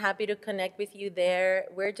more than happy to connect with you there.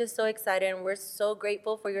 We're just so excited and we're so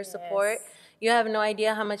grateful for your support. Yes. You have no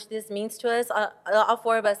idea how much this means to us. All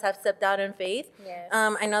 4 of us have stepped out in faith. Yes.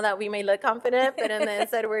 I know that we may look confident, but in the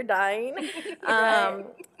inside we're dying.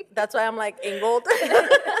 That's why I'm like angled.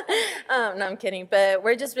 No, I'm kidding. But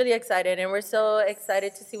we're just really excited, and we're so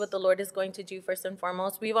excited to see what the Lord is going to do first and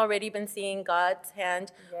foremost. We've already been seeing God's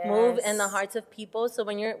hand move in the Yes. hearts of people. So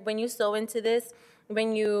when you sow into this,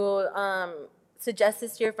 when you suggest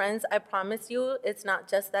this to your friends, I promise you, it's not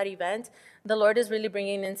just that event. The Lord is really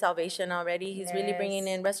bringing in salvation already. He's really bringing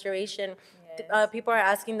Yes. in restoration. Yes. People are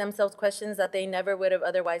asking themselves questions that they never would have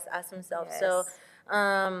otherwise asked themselves. So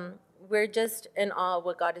we're just in awe of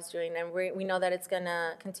what God is doing, and we know that it's going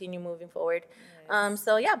to continue moving forward.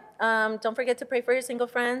 So yeah, don't forget to pray for your single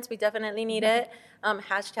friends. We definitely need it.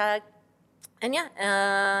 Hashtag. And yeah,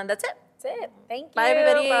 that's it. That's it. Thank you. Bye,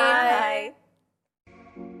 everybody. Bye.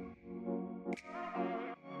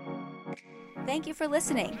 Thank you for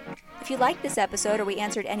listening. If you liked this episode or we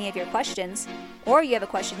answered any of your questions, or you have a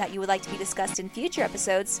question that you would like to be discussed in future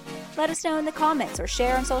episodes, let us know in the comments or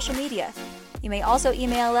share on social media. You may also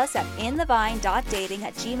email us at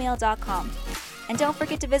inthevine.dating@gmail.com. And don't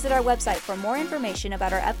forget to visit our website for more information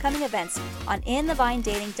about our upcoming events on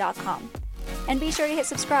inthevinedating.com. And be sure to hit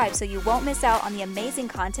subscribe so you won't miss out on the amazing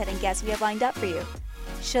content and guests we have lined up for you.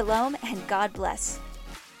 Shalom and God bless.